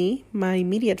family, my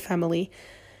immediate family.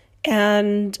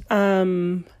 And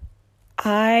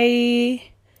I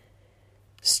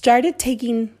started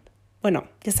taking, bueno,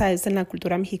 ya sabes, en la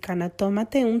cultura mexicana,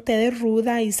 tómate un té de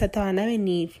ruda y se te van a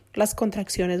venir, las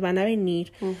contracciones van a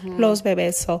venir, los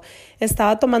bebés. So,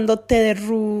 estaba tomando té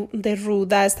de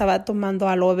ruda, estaba tomando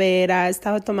aloe vera,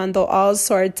 estaba tomando all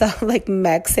sorts of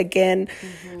Mexican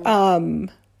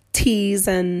teas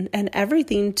and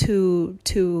everything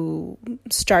to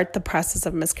start the process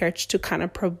of miscarriage, to kind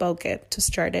of provoke it, to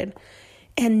start it.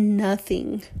 And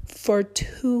nothing for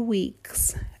 2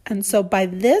 weeks. And so by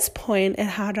this point, it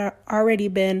had already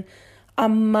been a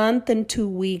month and 2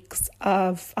 weeks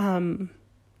of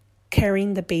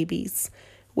carrying the babies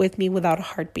with me without a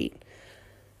heartbeat.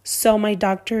 So my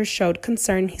doctor showed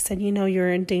concern. He said,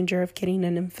 you're in danger of getting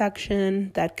an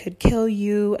infection that could kill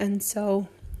you. And so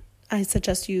I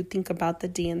suggest you think about the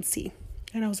D&C.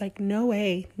 And I was like, no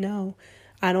way, no,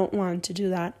 I don't want to do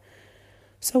that.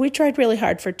 So we tried really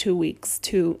hard for 2 weeks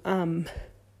to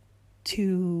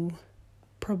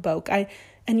provoke. I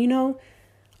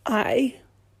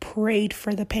prayed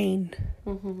for the pain.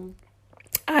 Mm-hmm.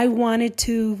 I wanted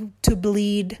to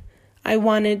bleed. I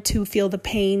wanted to feel the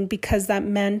pain, because that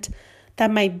meant that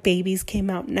my babies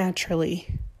came out naturally,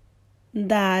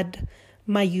 that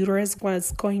my uterus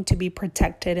was going to be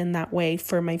protected in that way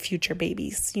for my future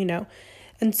babies,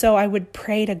 And so I would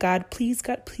pray to God, please,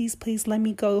 God, please, let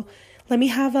me go. Let me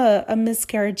have a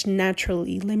miscarriage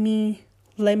naturally. Let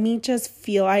me just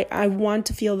feel, I want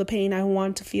to feel the pain. I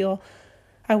want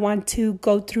to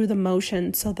go through the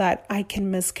motion so that I can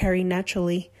miscarry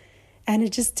naturally. And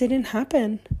it just didn't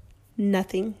happen.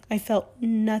 nothing. I felt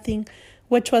nothing,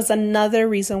 which was another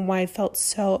reason why I felt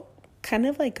so kind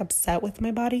of like upset with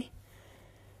my body.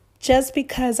 Just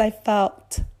because I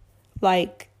felt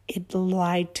like it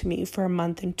lied to me for a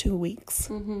month and 2 weeks.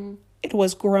 Mm-hmm. It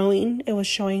was growing. It was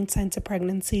showing signs of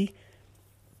pregnancy.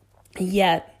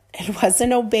 Yet it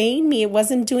wasn't obeying me. It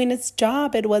wasn't doing its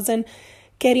job. It wasn't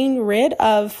getting rid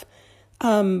of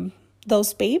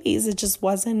those babies. It just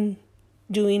wasn't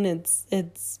doing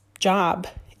its job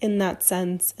in that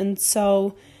sense. And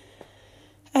so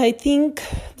I think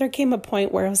there came a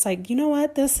point where I was like, you know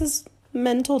what? This is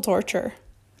mental torture.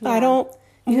 Yeah. I don't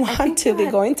want to be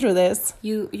going through this.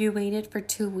 You waited for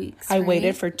 2 weeks, I right?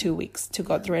 waited for 2 weeks to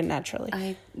go through it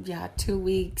naturally. 2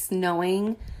 weeks,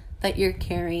 knowing that you're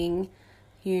carrying,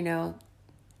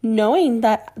 knowing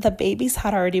that the babies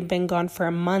had already been gone for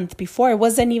a month before. It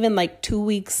wasn't even like 2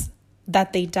 weeks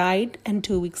that they died and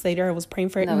 2 weeks later I was praying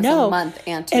for it. No, it was a month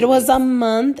and 2 weeks. It was a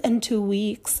month and 2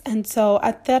 weeks. And so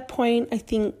at that point, I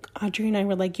think Audrey and I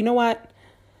were like, you know what?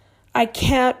 I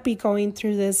can't be going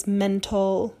through this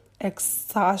mental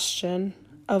exhaustion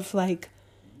of like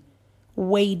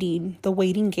waiting. The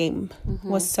waiting game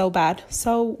was so bad.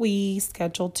 So we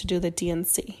scheduled to do the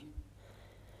D&C.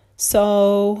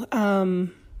 So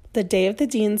the day of the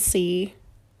D&C,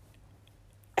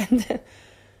 and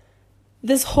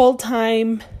this whole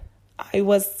time I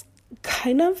was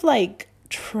kind of like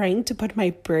trying to put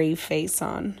my brave face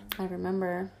on. I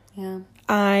remember, yeah.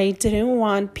 I didn't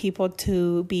want people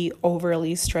to be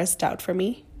overly stressed out for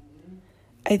me.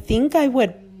 I think I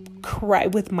would cry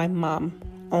with my mom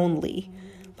only.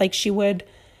 Like she was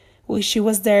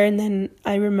there, and then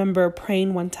I remember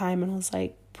praying one time and was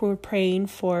like, we were praying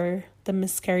for the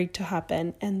miscarriage to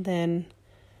happen, and then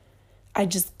I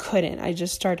just couldn't. I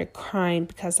just started crying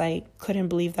because I couldn't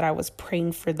believe that I was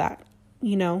praying for that,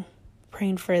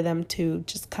 praying for them to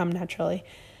just come naturally.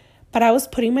 But I was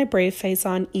putting my brave face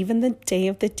on. Even the day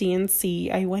of the D&C,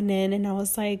 I went in and I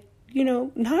was like,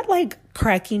 not like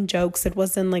cracking jokes. It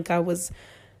wasn't like I was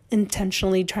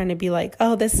intentionally trying to be like,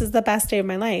 oh, this is the best day of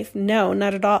my life. No,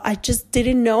 not at all. I just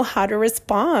didn't know how to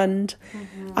respond.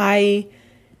 Mm-hmm. I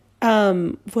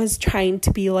was trying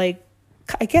to be like,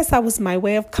 I guess that was my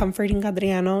way of comforting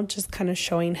Adriano, just kind of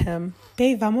showing him,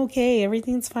 babe, I'm okay.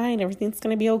 Everything's fine. Everything's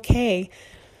going to be okay.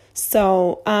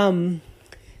 So I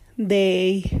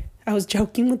was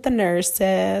joking with the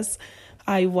nurses.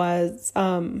 I was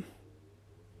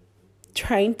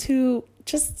trying to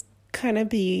just kind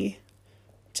of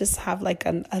have like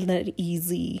an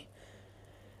easy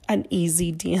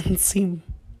D&C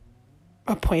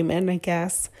appointment, I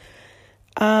guess.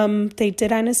 They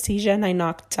did anesthesia and I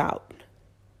knocked out.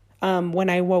 When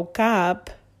I woke up,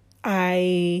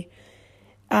 I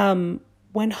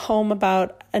went home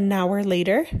about an hour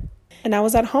later, and I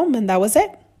was at home, and that was it.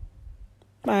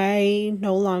 I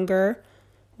no longer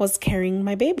was carrying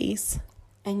my babies.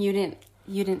 And you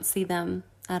didn't see them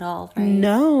at all, right?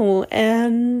 No,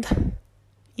 and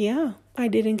yeah, I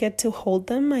didn't get to hold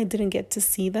them. I didn't get to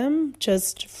see them.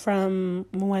 Just from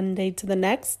one day to the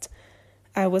next,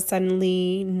 I was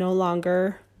suddenly no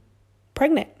longer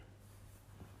pregnant.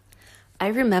 I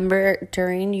remember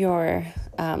during your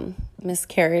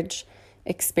miscarriage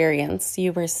experience,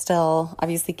 you were still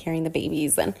obviously carrying the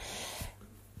babies. And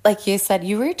like you said,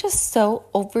 you were just so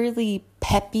overly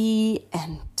peppy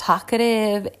and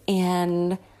talkative.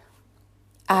 And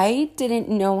I didn't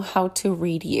know how to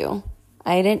read you.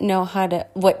 I didn't know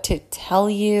what to tell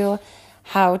you,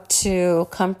 how to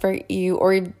comfort you,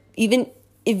 or even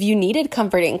if you needed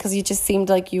comforting, because you just seemed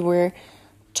like you were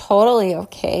totally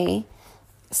okay.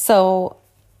 So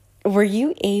were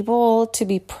you able to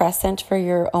be present for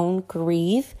your own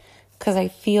grief? Because I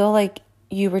feel like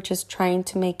you were just trying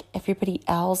to make everybody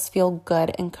else feel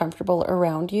good and comfortable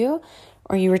around you,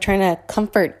 or you were trying to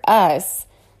comfort us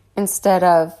instead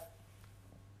of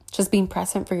just being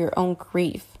present for your own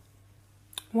grief.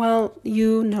 Well,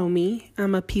 you know me.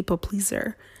 I'm a people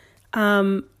pleaser.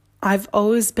 I've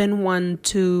always been one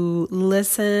to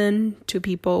listen to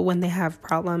people when they have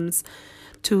problems,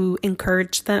 to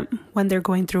encourage them when they're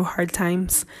going through hard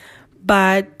times.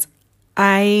 But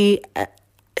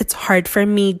it's hard for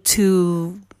me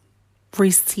to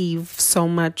receive so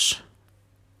much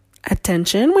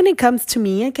attention when it comes to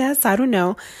me, I guess. I don't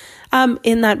know.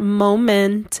 In that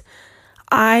moment,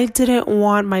 I didn't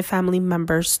want my family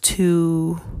members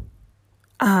to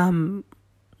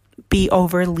be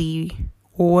overly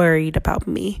worried about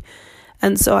me.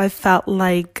 And so I felt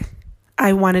like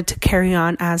I wanted to carry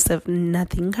on as if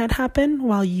nothing had happened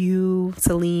while you,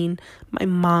 Celine, my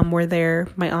mom were there,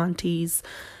 my aunties.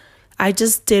 I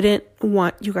just didn't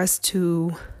want you guys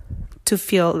to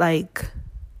feel like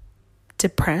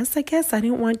depressed, I guess. I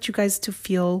didn't want you guys to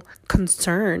feel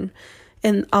concerned.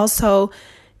 And also,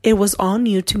 it was all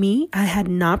new to me. I had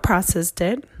not processed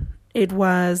it.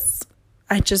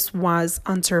 I just was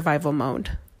on survival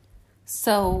mode.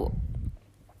 So,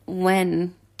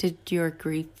 when did your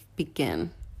grief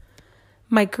begin?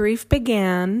 My grief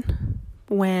began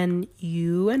when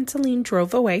you and Celine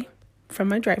drove away from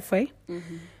my driveway,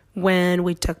 when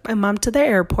we took my mom to the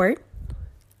airport,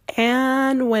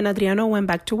 and when Adriano went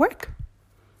back to work.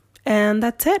 And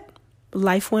that's it.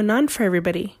 Life went on for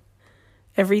everybody.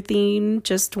 Everything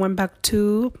just went back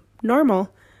to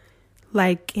normal,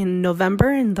 like in November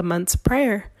and the months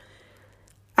prior.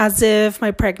 As if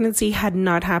my pregnancy had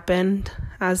not happened,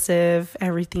 as if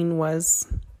everything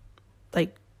was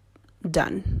like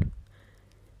done.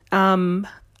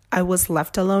 I was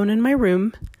left alone in my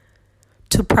room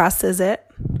to process it.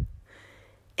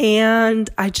 And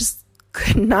I just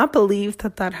could not believe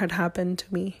that had happened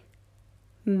to me.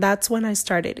 That's when I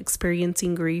started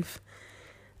experiencing grief.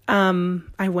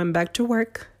 I went back to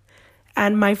work,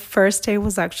 and my first day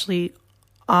was actually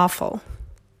awful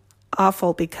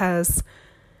because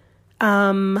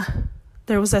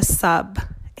there was a sub,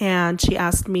 and she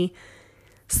asked me,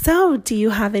 "So, do you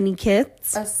have any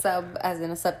kids?" A sub, as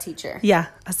in a sub teacher. Yeah,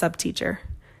 a sub teacher.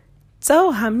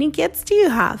 "So, how many kids do you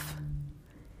have?"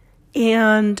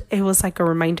 And it was like a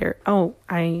reminder. Oh,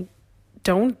 I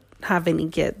don't have any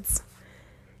kids.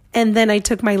 And then I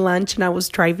took my lunch and I was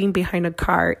driving behind a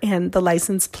car and the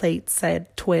license plate said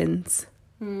twins.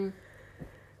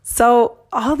 So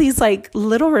all these like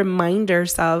little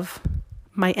reminders of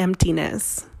my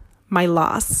emptiness, my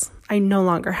loss. I no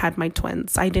longer had my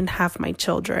twins. I didn't have my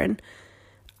children.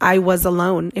 I was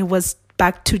alone. It was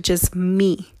back to just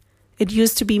me. It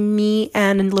used to be me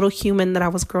and a little human that I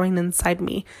was growing inside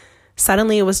me.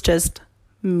 Suddenly it was just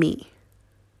me.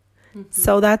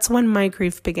 So that's when my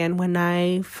grief began, when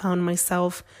I found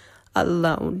myself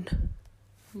alone.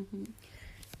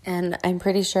 And I'm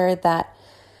pretty sure that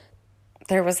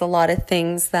there was a lot of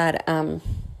things that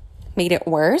made it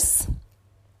worse.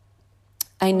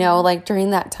 I know, like,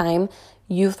 during that time,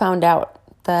 you found out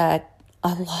that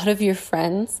a lot of your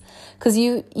friends, because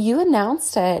you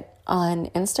announced it on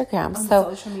Instagram,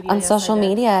 on social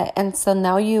media, and so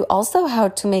now you also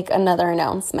had to make another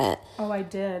announcement. Oh, I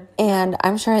did. And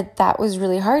I'm sure that was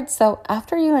really hard. So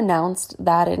after you announced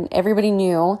that and everybody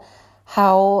knew,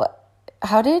 how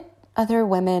did other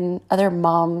women, other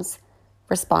moms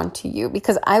respond to you?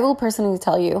 Because I will personally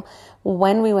tell you,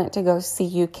 when we went to go see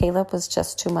you, Caleb was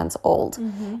just 2 months old.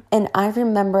 And I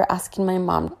remember asking my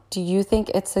mom, do you think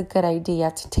it's a good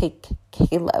idea to take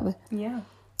Caleb? Yeah.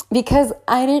 Because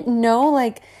I didn't know,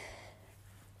 like,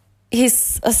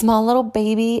 he's a small little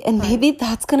baby, and maybe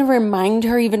that's going to remind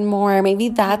her even more. Maybe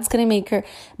that's going to make her,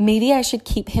 maybe I should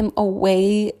keep him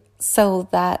away so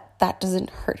that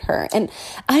doesn't hurt her. And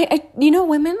I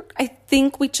women, I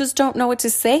think we just don't know what to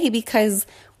say, because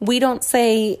we don't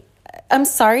say, I'm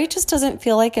sorry, it just doesn't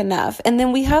feel like enough. And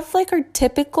then we have like our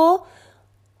typical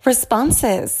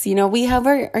responses, we have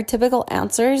our typical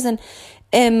answers, and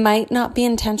it might not be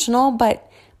intentional, but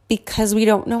because we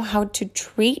don't know how to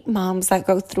treat moms that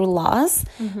go through loss,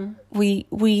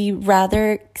 we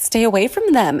rather stay away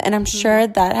from them. And I'm sure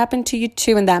that happened to you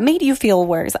too, and that made you feel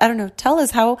worse. I don't know. Tell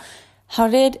us, how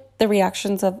did the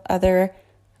reactions of other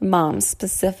moms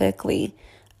specifically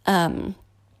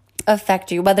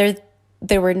affect you, whether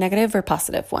they were negative or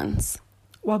positive ones?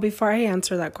 Well, before I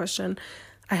answer that question,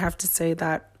 I have to say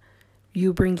that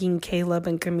you bringing Caleb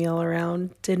and Camille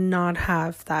around did not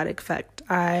have that effect.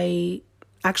 I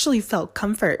actually felt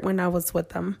comfort when I was with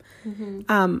them,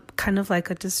 kind of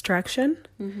like a distraction.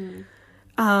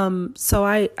 So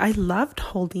I loved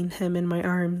holding him in my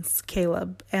arms,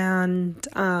 Caleb, and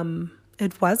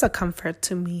it was a comfort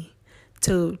to me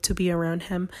to be around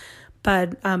him.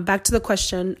 But back to the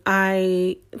question,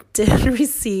 I did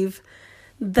receive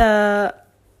the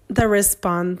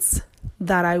response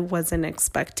that I wasn't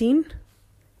expecting,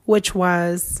 which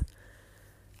was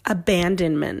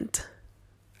abandonment.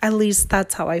 At least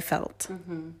that's how I felt.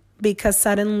 Because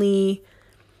suddenly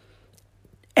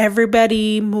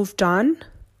everybody moved on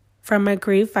from my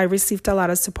grief. I received a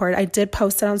lot of support. I did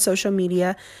post it on social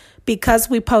media because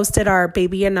we posted our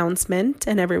baby announcement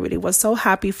and everybody was so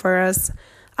happy for us.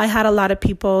 I had a lot of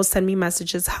people send me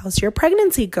messages. How's your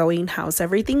pregnancy going? How's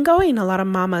everything going? A lot of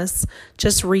mamas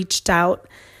just reached out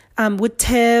with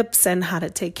tips and how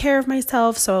to take care of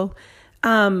myself. So,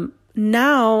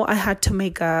 now I had to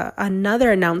make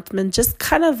another announcement, just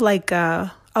kind of like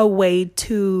a way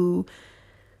to,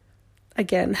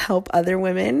 again, help other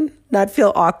women not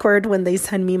feel awkward when they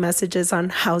send me messages on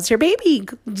how's your baby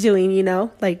doing,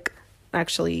 like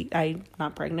actually, I'm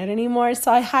not pregnant anymore.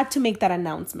 So I had to make that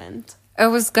announcement. It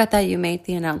was good that you made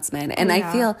the announcement. And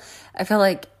Yeah. I feel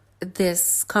like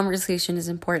this conversation is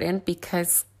important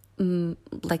because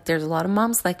like there's a lot of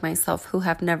moms like myself who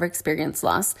have never experienced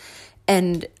loss,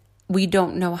 and we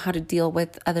don't know how to deal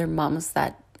with other moms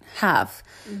that have.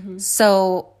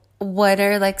 So what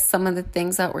are like some of the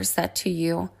things that were said to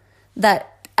you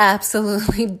that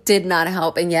absolutely did not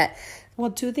help? And yet, Well,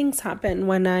 two things happened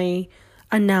when I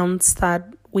announced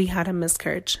that we had a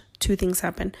miscarriage. Two things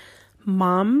happened.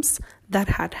 Moms that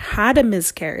had a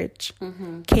miscarriage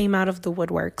came out of the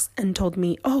woodworks and told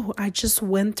me, oh, I just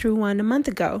went through one a month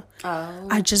ago. oh,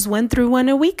 I just went through one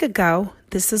a week ago.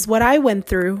 This is what I went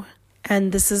through,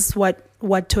 and this is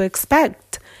what to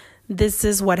expect. This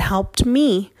is what helped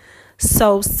me.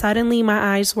 So suddenly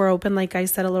my eyes were open, like I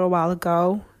said a little while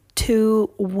ago, to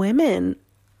women.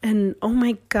 And oh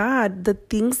my God, the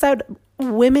things that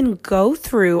women go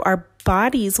through, our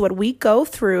bodies, what we go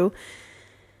through.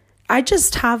 I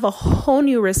just have a whole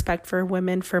new respect for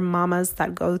women, for mamas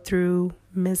that go through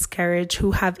miscarriage,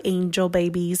 who have angel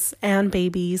babies and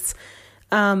babies.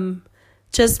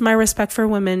 Just my respect for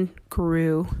women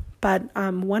grew. But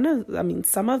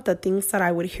some of the things that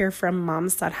I would hear from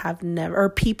moms that have never, or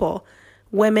people,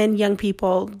 women, young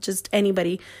people, just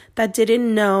anybody that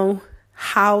didn't know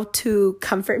how to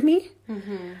comfort me.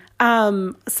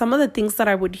 Some of the things that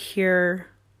I would hear,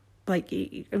 like,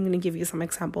 I'm going to give you some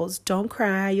examples. Don't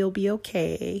cry, you'll be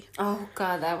okay. oh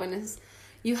God, that one is,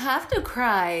 you have to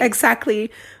cry. Exactly.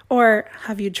 Or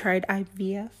have you tried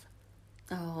IVF?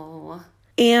 Oh,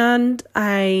 And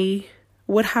I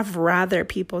would have rather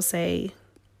people say,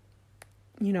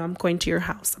 I'm going to your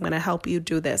house. I'm going to help you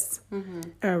do this.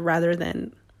 Rather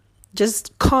than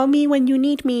just call me when you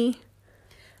need me.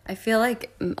 I feel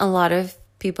like a lot of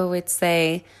people would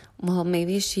say, well,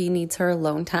 maybe she needs her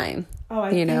alone time.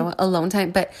 Alone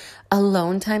time. But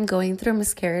alone time going through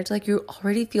miscarriage, like you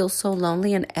already feel so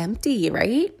lonely and empty,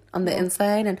 right? On the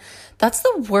inside. And that's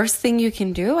the worst thing you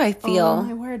can do, I feel. Oh,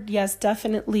 my word. Yes,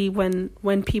 definitely.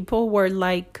 When people were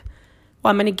like, well,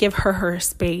 I'm going to give her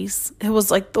space. It was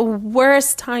like the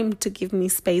worst time to give me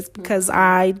space because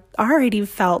I already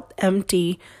felt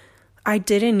empty. I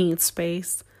didn't need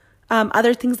space.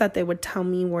 Other things that they would tell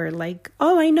me were like,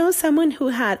 oh, I know someone who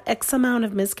had X amount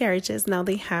of miscarriages. Now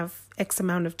they have X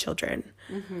amount of children.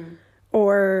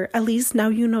 Or at least now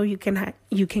you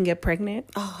can get pregnant.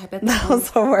 Oh, I bet that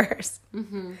was the worst.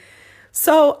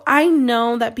 So I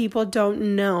know that people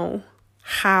don't know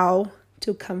how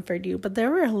to comfort you, but there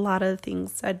were a lot of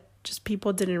things that just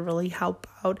people didn't really help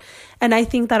out. And I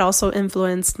think that also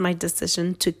influenced my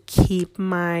decision to keep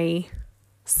my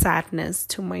sadness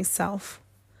to myself.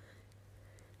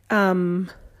 A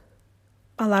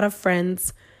lot of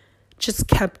friends just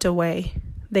kept away.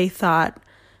 They thought,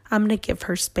 I'm going to give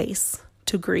her space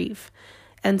to grieve.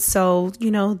 And so,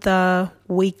 the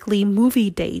weekly movie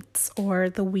dates or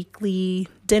the weekly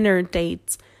dinner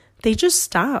dates, they just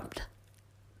stopped.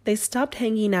 They stopped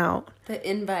hanging out. The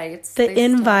invites. The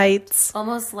invites.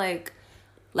 Almost like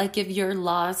if your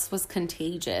loss was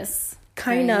contagious.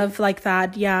 Kind of like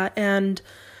that, yeah. And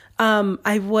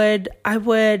I would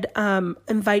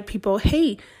invite people,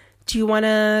 hey, do you want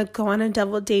to go on a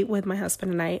double date with my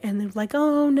husband and I? And they're like,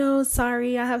 oh, no,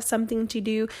 sorry, I have something to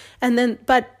do. And then,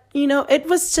 but, it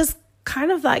was just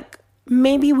kind of like,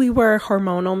 maybe we were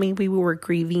hormonal, maybe we were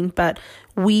grieving, but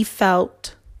we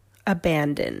felt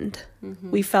abandoned.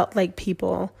 We felt like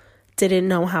people didn't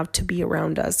know how to be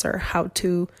around us or how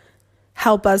to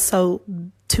help us to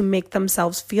make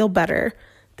themselves feel better.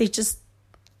 They just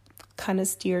kind of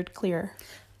steered clear.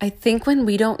 I think when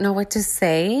we don't know what to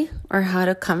say or how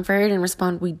to comfort and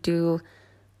respond, we do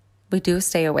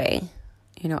stay away.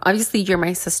 Obviously you're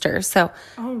my sister, so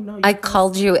I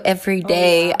called you every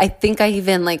day. Yeah. I think I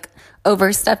even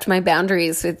overstepped my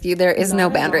boundaries with you. There is no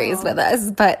boundaries with us,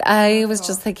 but I was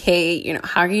just like, hey,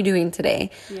 how are you doing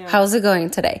today? Yeah. How's it going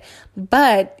today?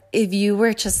 But if you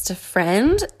were just a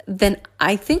friend, then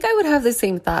I think I would have the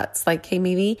same thoughts. Like, hey,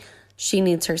 maybe she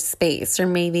needs her space, or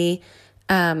maybe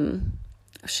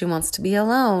she wants to be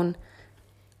alone.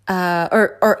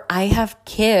 Or I have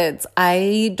kids.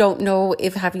 I don't know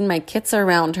if having my kids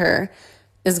around her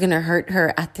is going to hurt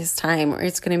her at this time, or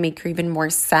it's going to make her even more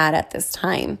sad at this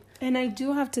time. And I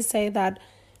do have to say that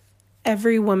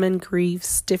every woman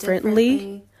grieves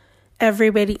differently.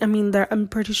 Everybody, I'm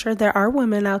pretty sure there are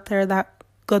women out there that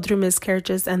go through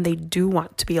miscarriages and they do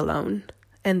want to be alone.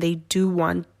 And they do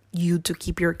want you to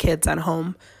keep your kids at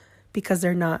home because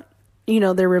they're not,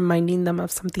 they're reminding them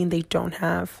of something they don't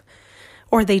have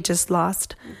or they just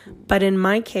lost. But in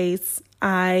my case,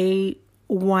 I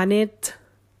wanted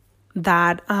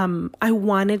that I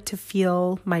wanted to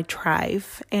feel my tribe.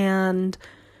 And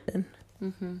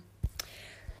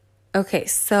okay,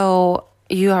 so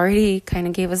you already kind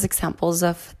of gave us examples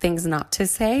of things not to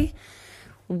say.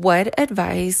 What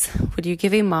advice would you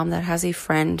give a mom that has a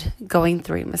friend going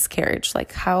through a miscarriage?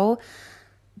 Like how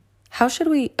should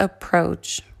we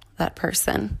approach that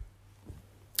person?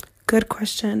 Good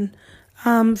question.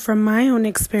 From my own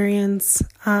experience,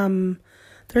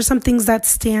 there's some things that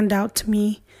stand out to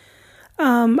me.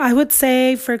 I would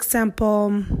say, for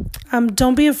example,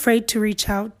 don't be afraid to reach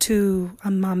out to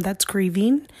a mom that's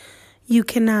grieving. You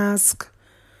can ask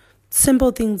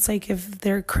simple things like if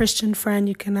they're a Christian friend,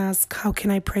 you can ask, how can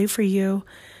I pray for you?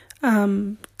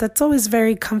 That's always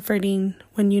very comforting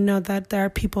when you know that there are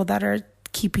people that are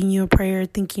keeping you in prayer,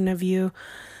 thinking of you.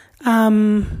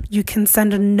 You can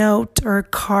send a note or a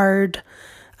card.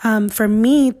 For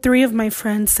me, 3 of my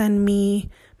friends send me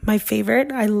my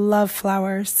favorite. I love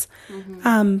flowers.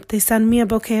 They send me a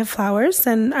bouquet of flowers,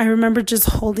 and I remember just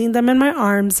holding them in my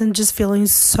arms and just feeling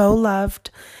so loved.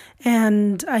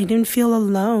 And I didn't feel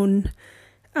alone.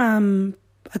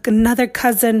 Another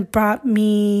cousin brought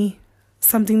me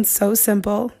something so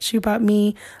simple. She bought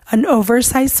me an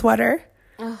oversized sweater,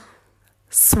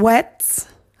 sweats,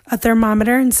 a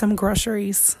thermometer, and some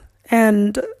groceries.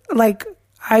 And like,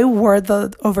 I wore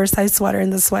the oversized sweater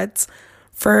and the sweats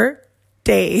for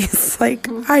days. Like,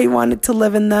 I wanted to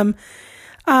live in them.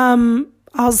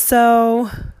 Also,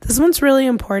 this one's really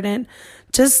important.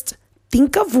 Just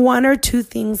think of 1 or 2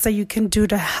 things that you can do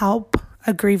to help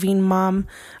a grieving mom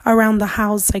around the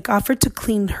house. Like, offer to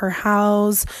clean her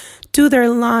house, do their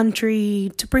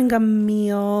laundry, to bring a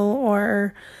meal,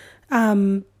 or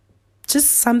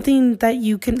just something that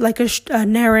you can, like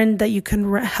an errand that you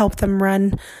can help them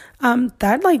run.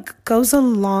 That like goes a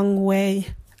long way.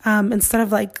 Instead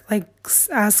of like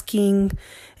asking,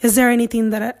 is there anything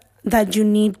that you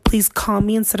need? Please call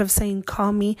me. Instead of saying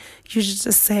call me, you should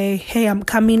just say, hey, I'm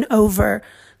coming over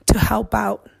to help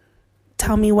out.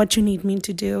 Tell me what you need me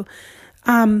to do.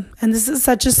 And this is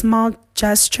such a small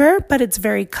gesture, but it's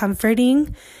very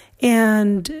comforting.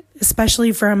 And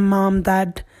especially for a mom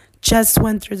that just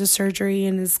went through the surgery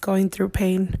and is going through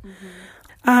pain.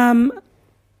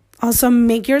 Also,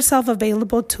 make yourself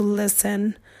available to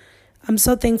listen. I'm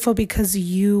so thankful because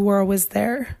you were always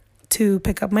there to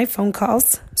pick up my phone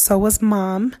calls. So was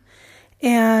Mom.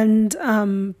 And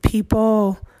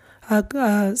people,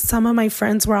 some of my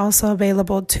friends were also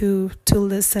available to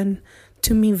listen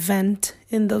to me vent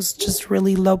in those just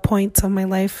really low points of my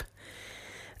life.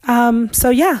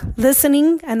 So yeah,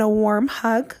 listening and a warm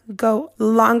hug go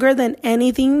longer than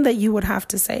anything that you would have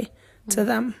to say to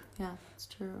them. Yeah, that's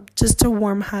true. Just a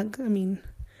warm hug. I mean,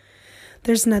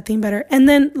 there's nothing better. And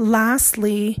then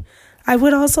lastly, I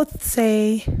would also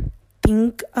say,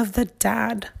 think of the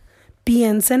dad.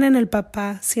 Piensen en el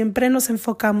papá. Siempre nos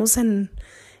enfocamos en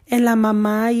la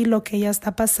mamá y lo que ella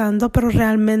está pasando, pero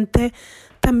realmente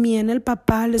también el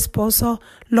papá, el esposo,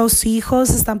 los hijos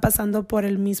están pasando por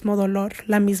el mismo dolor,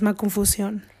 la misma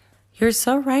confusión. You're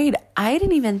so right. I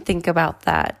didn't even think about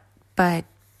that. But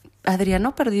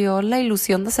Adriano perdió la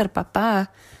ilusión de ser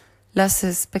papá, las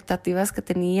expectativas que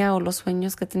tenía o los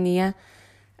sueños que tenía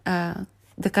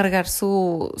de cargar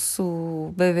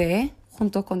su bebé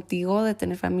junto contigo, de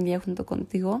tener familia junto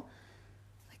contigo.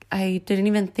 Like, I didn't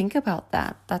even think about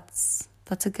that. That's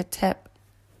a good tip.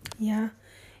 Yeah.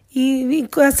 Y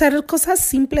hacer cosas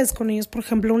simples con ellos. Por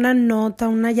ejemplo, una nota,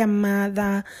 una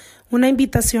llamada, una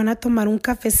invitación a tomar un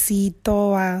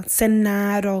cafecito, a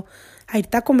cenar o a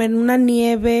irte a comer una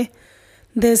nieve,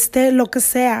 lo que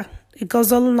sea. It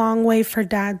goes a long way for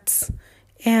dads.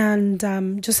 And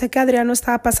yo sé que Adriano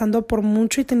estaba pasando por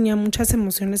mucho y tenía muchas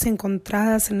emociones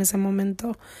encontradas en ese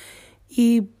momento.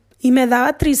 Y me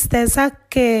daba tristeza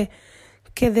que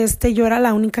yo era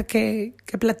la única que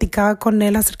platicaba con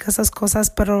él acerca de esas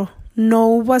cosas, pero no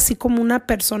hubo así como una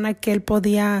persona que él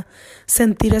podía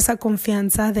sentir esa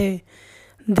confianza de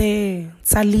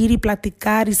salir y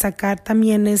platicar y sacar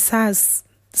también esas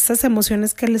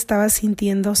emociones que él estaba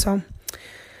sintiendo.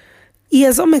 Y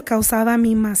eso me causaba a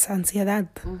mí más ansiedad.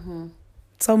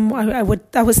 So I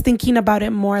was thinking about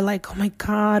it more like, oh my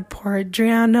God, poor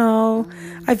Adriano.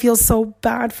 I feel so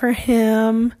bad for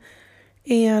him.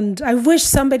 And I wish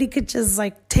somebody could just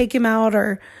like take him out,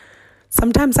 or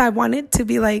sometimes I wanted to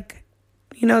be like,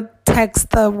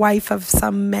 text the wife of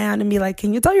some man and be like,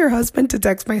 can you tell your husband to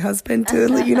text my husband too?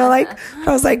 I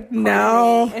was like,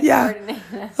 no. Yeah.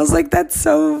 I was like, that's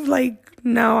so like,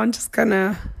 no, I'm just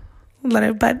gonna let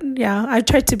it. But yeah, I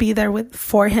tried to be there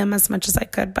for him as much as I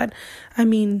could. But I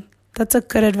mean, that's a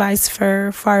good advice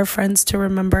for our friends to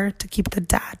remember, to keep the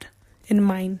dad in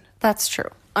mind. That's true.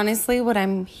 honestly, what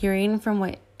I'm hearing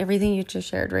from everything you just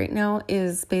shared right now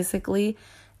is basically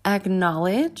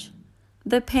acknowledge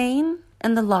the pain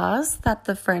and the loss that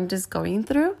the friend is going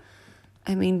through.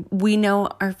 I mean, we know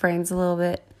our friends a little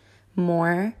bit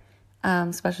more,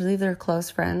 especially if they're close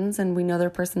friends and we know their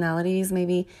personalities.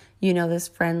 Maybe this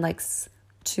friend likes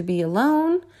to be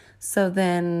alone. So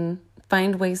then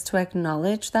find ways to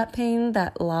acknowledge that pain,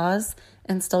 that loss,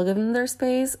 and still give them their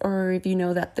space. Or if you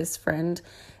know that this friend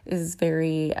is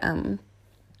very,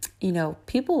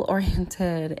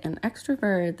 people-oriented and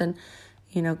extrovert, then,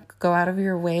 go out of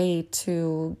your way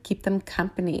to keep them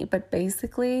company. But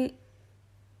basically,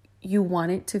 you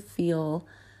want it to feel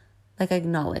like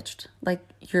acknowledged, like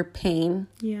your pain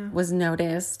was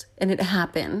noticed and it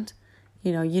happened.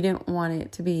 You didn't want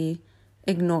it to be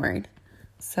ignored.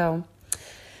 So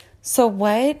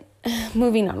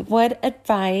moving on, what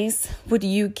advice would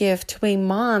you give to a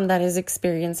mom that is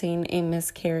experiencing a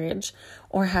miscarriage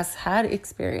or has had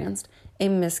experienced a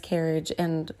miscarriage?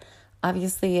 And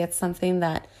obviously it's something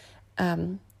that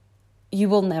you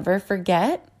will never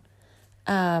forget.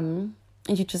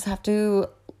 You just have to,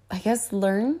 I guess,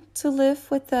 learn to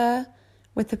live with the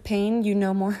pain. You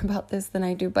know more about this than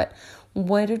I do, but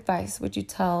what advice would you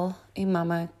tell a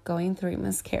mama going through a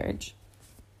miscarriage?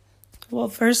 Well,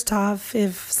 first off,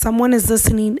 if someone is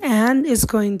listening and is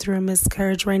going through a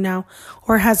miscarriage right now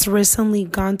or has recently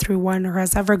gone through one or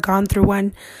has ever gone through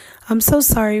one, I'm so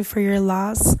sorry for your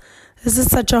loss. This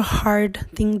is such a hard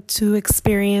thing to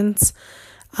experience.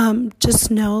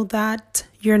 Just know that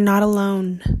you're not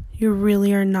alone. You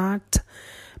really are not.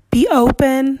 Be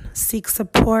open, seek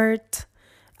support.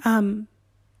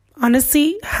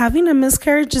 Honestly, having a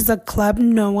miscarriage is a club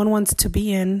no one wants to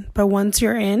be in. But once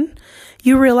you're in,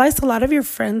 you realize a lot of your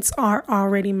friends are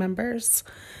already members.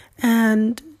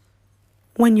 And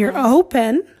when you're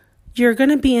open, you're going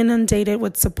to be inundated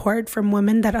with support from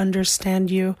women that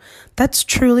understand you. That's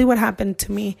truly what happened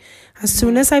to me. As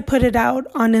soon as I put it out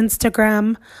on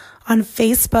Instagram, on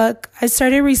Facebook, I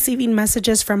started receiving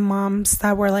messages from moms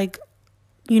that were like,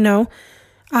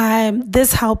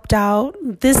 this helped out,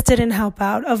 this didn't help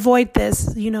out, avoid this,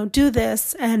 do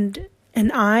this. And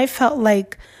I felt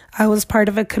like I was part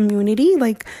of a community.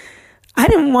 Like, I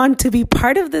didn't want to be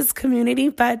part of this community,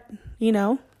 but,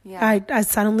 I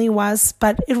suddenly was.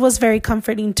 But it was very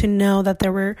comforting to know that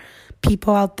there were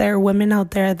people out there, women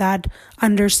out there that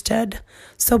understood.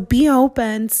 So be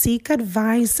open, seek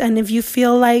advice. And if you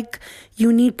feel like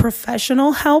you need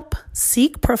professional help,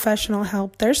 seek professional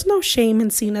help. There's no shame in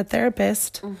seeing a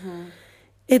therapist. Mm-hmm.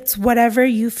 It's whatever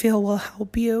you feel will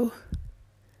help you.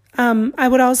 I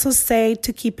would also say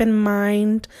to keep in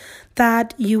mind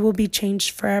that you will be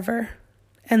changed forever,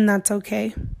 and that's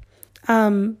okay.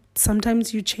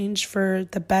 Sometimes you change for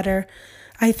the better.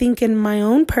 I think in my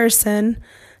own person,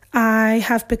 I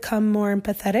have become more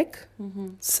empathetic. Mm-hmm.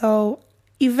 So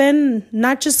even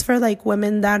not just for like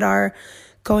women that are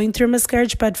going through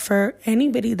miscarriage, but for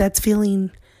anybody that's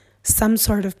feeling some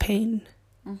sort of pain,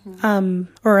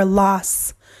 or a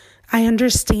loss, I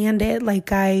understand it.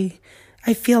 Like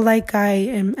I feel like I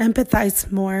am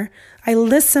empathized more. I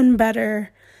listen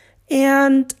better.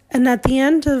 And at the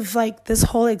end of like this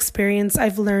whole experience,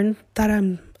 I've learned that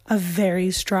I'm a very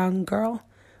strong girl.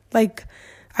 Like,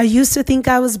 I used to think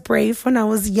I was brave when I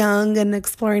was young and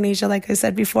exploring Asia, like I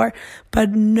said before. But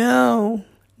no,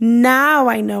 now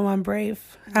I know I'm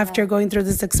brave after going through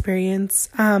this experience.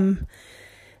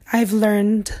 I've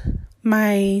learned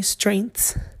my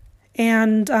strengths.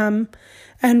 And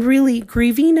really,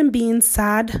 grieving and being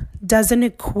sad doesn't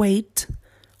equate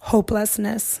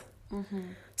hopelessness. Mm-hmm.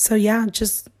 So yeah,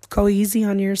 just go easy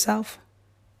on yourself.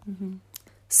 Mm-hmm.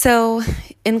 So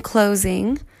in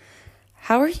closing,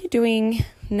 how are you doing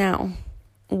now?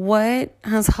 What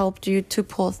has helped you to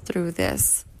pull through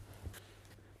this?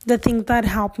 The thing that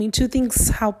helped me, two things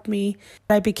helped me.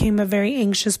 I became a very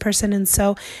anxious person. And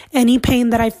so any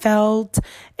pain that I felt,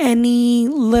 any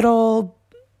little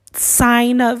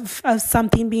sign of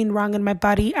something being wrong in my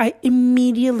body, I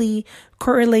immediately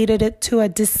correlated it to a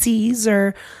disease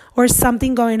or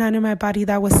something going on in my body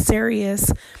that was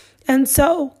serious. And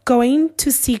so going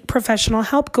to seek professional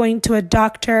help, going to a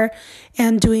doctor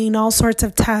and doing all sorts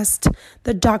of tests,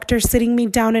 the doctor sitting me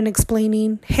down and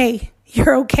explaining, hey,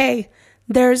 you're okay.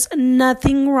 There's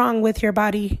nothing wrong with your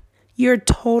body. You're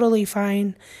totally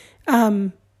fine.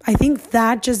 I think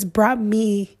that just brought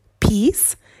me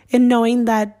peace in knowing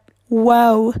that,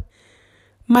 whoa,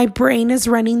 my brain is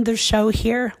running the show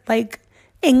here. Like,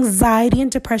 anxiety and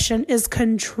depression is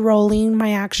controlling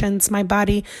my actions, my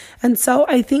body. And so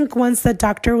I think once the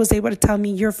doctor was able to tell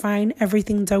me, you're fine,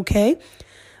 everything's okay,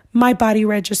 my body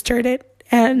registered it.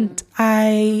 And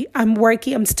I'm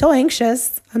working, I'm still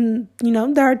anxious.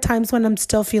 There are times when I'm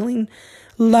still feeling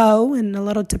low and a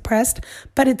little depressed,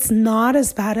 but it's not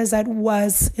as bad as it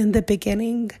was in the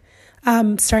beginning.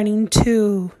 Starting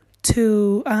to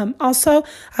also,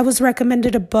 I was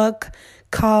recommended a book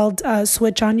called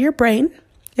Switch on Your Brain.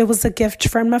 It was a gift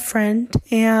from a friend,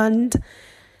 and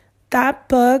that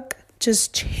book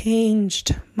just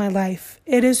changed my life.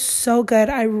 It is so good.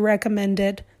 I recommend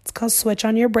it. It's called Switch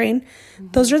on Your Brain. Mm-hmm.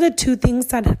 Those are the two things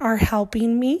that are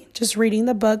helping me. Just reading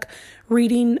the book,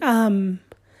 reading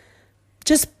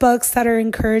just books that are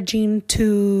encouraging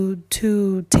to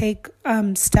take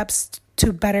steps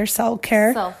to better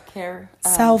self-care. Self-care.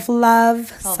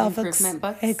 Self-love. Self-improvement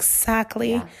books.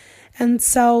 Exactly. Yeah. And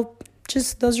so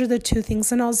just those are the two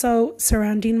things. And also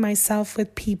surrounding myself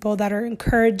with people that are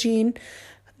encouraging,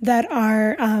 that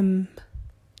are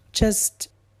just...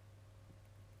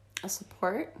 A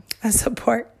support? A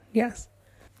support, yes.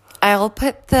 I'll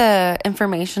put the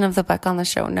information of the book on the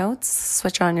show notes.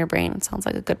 Switch on Your Brain. It sounds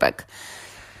like a good book.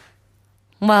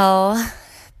 Well,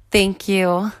 thank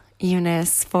you,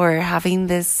 Eunice, for having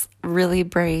this really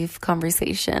brave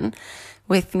conversation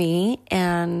with me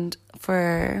and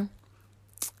for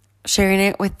sharing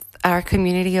it with our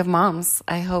community of moms.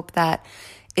 I hope that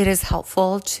it is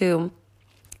helpful to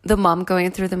the mom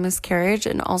going through the miscarriage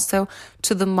and also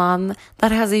to the mom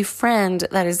that has a friend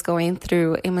that is going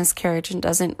through a miscarriage and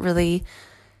doesn't really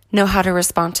know how to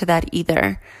respond to that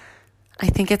either. I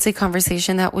think it's a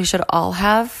conversation that we should all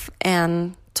have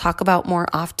and talk about more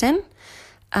often,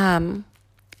 and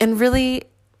really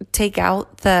take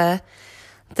out the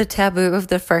taboo of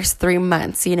the first 3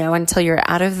 months, until you're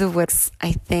out of the woods.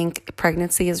 I think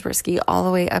pregnancy is risky all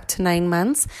the way up to 9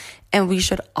 months, and we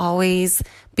should always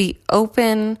be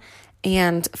open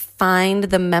and find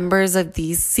the members of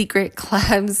these secret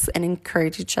clubs and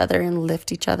encourage each other and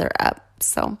lift each other up.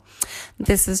 So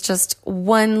this is just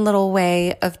one little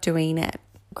way of doing it.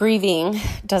 Grieving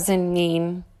doesn't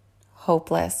mean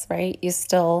hopeless, right? You're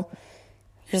still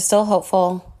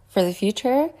hopeful for the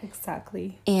future.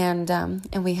 Exactly. And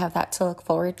we have that to look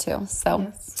forward to. So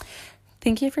yes.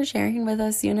 Thank you for sharing with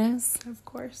us, Eunice. Of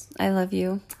course. I love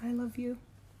you. I love you.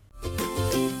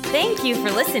 Thank you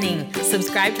for listening.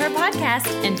 Subscribe to our podcast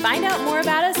and find out more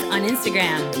about us on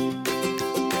Instagram.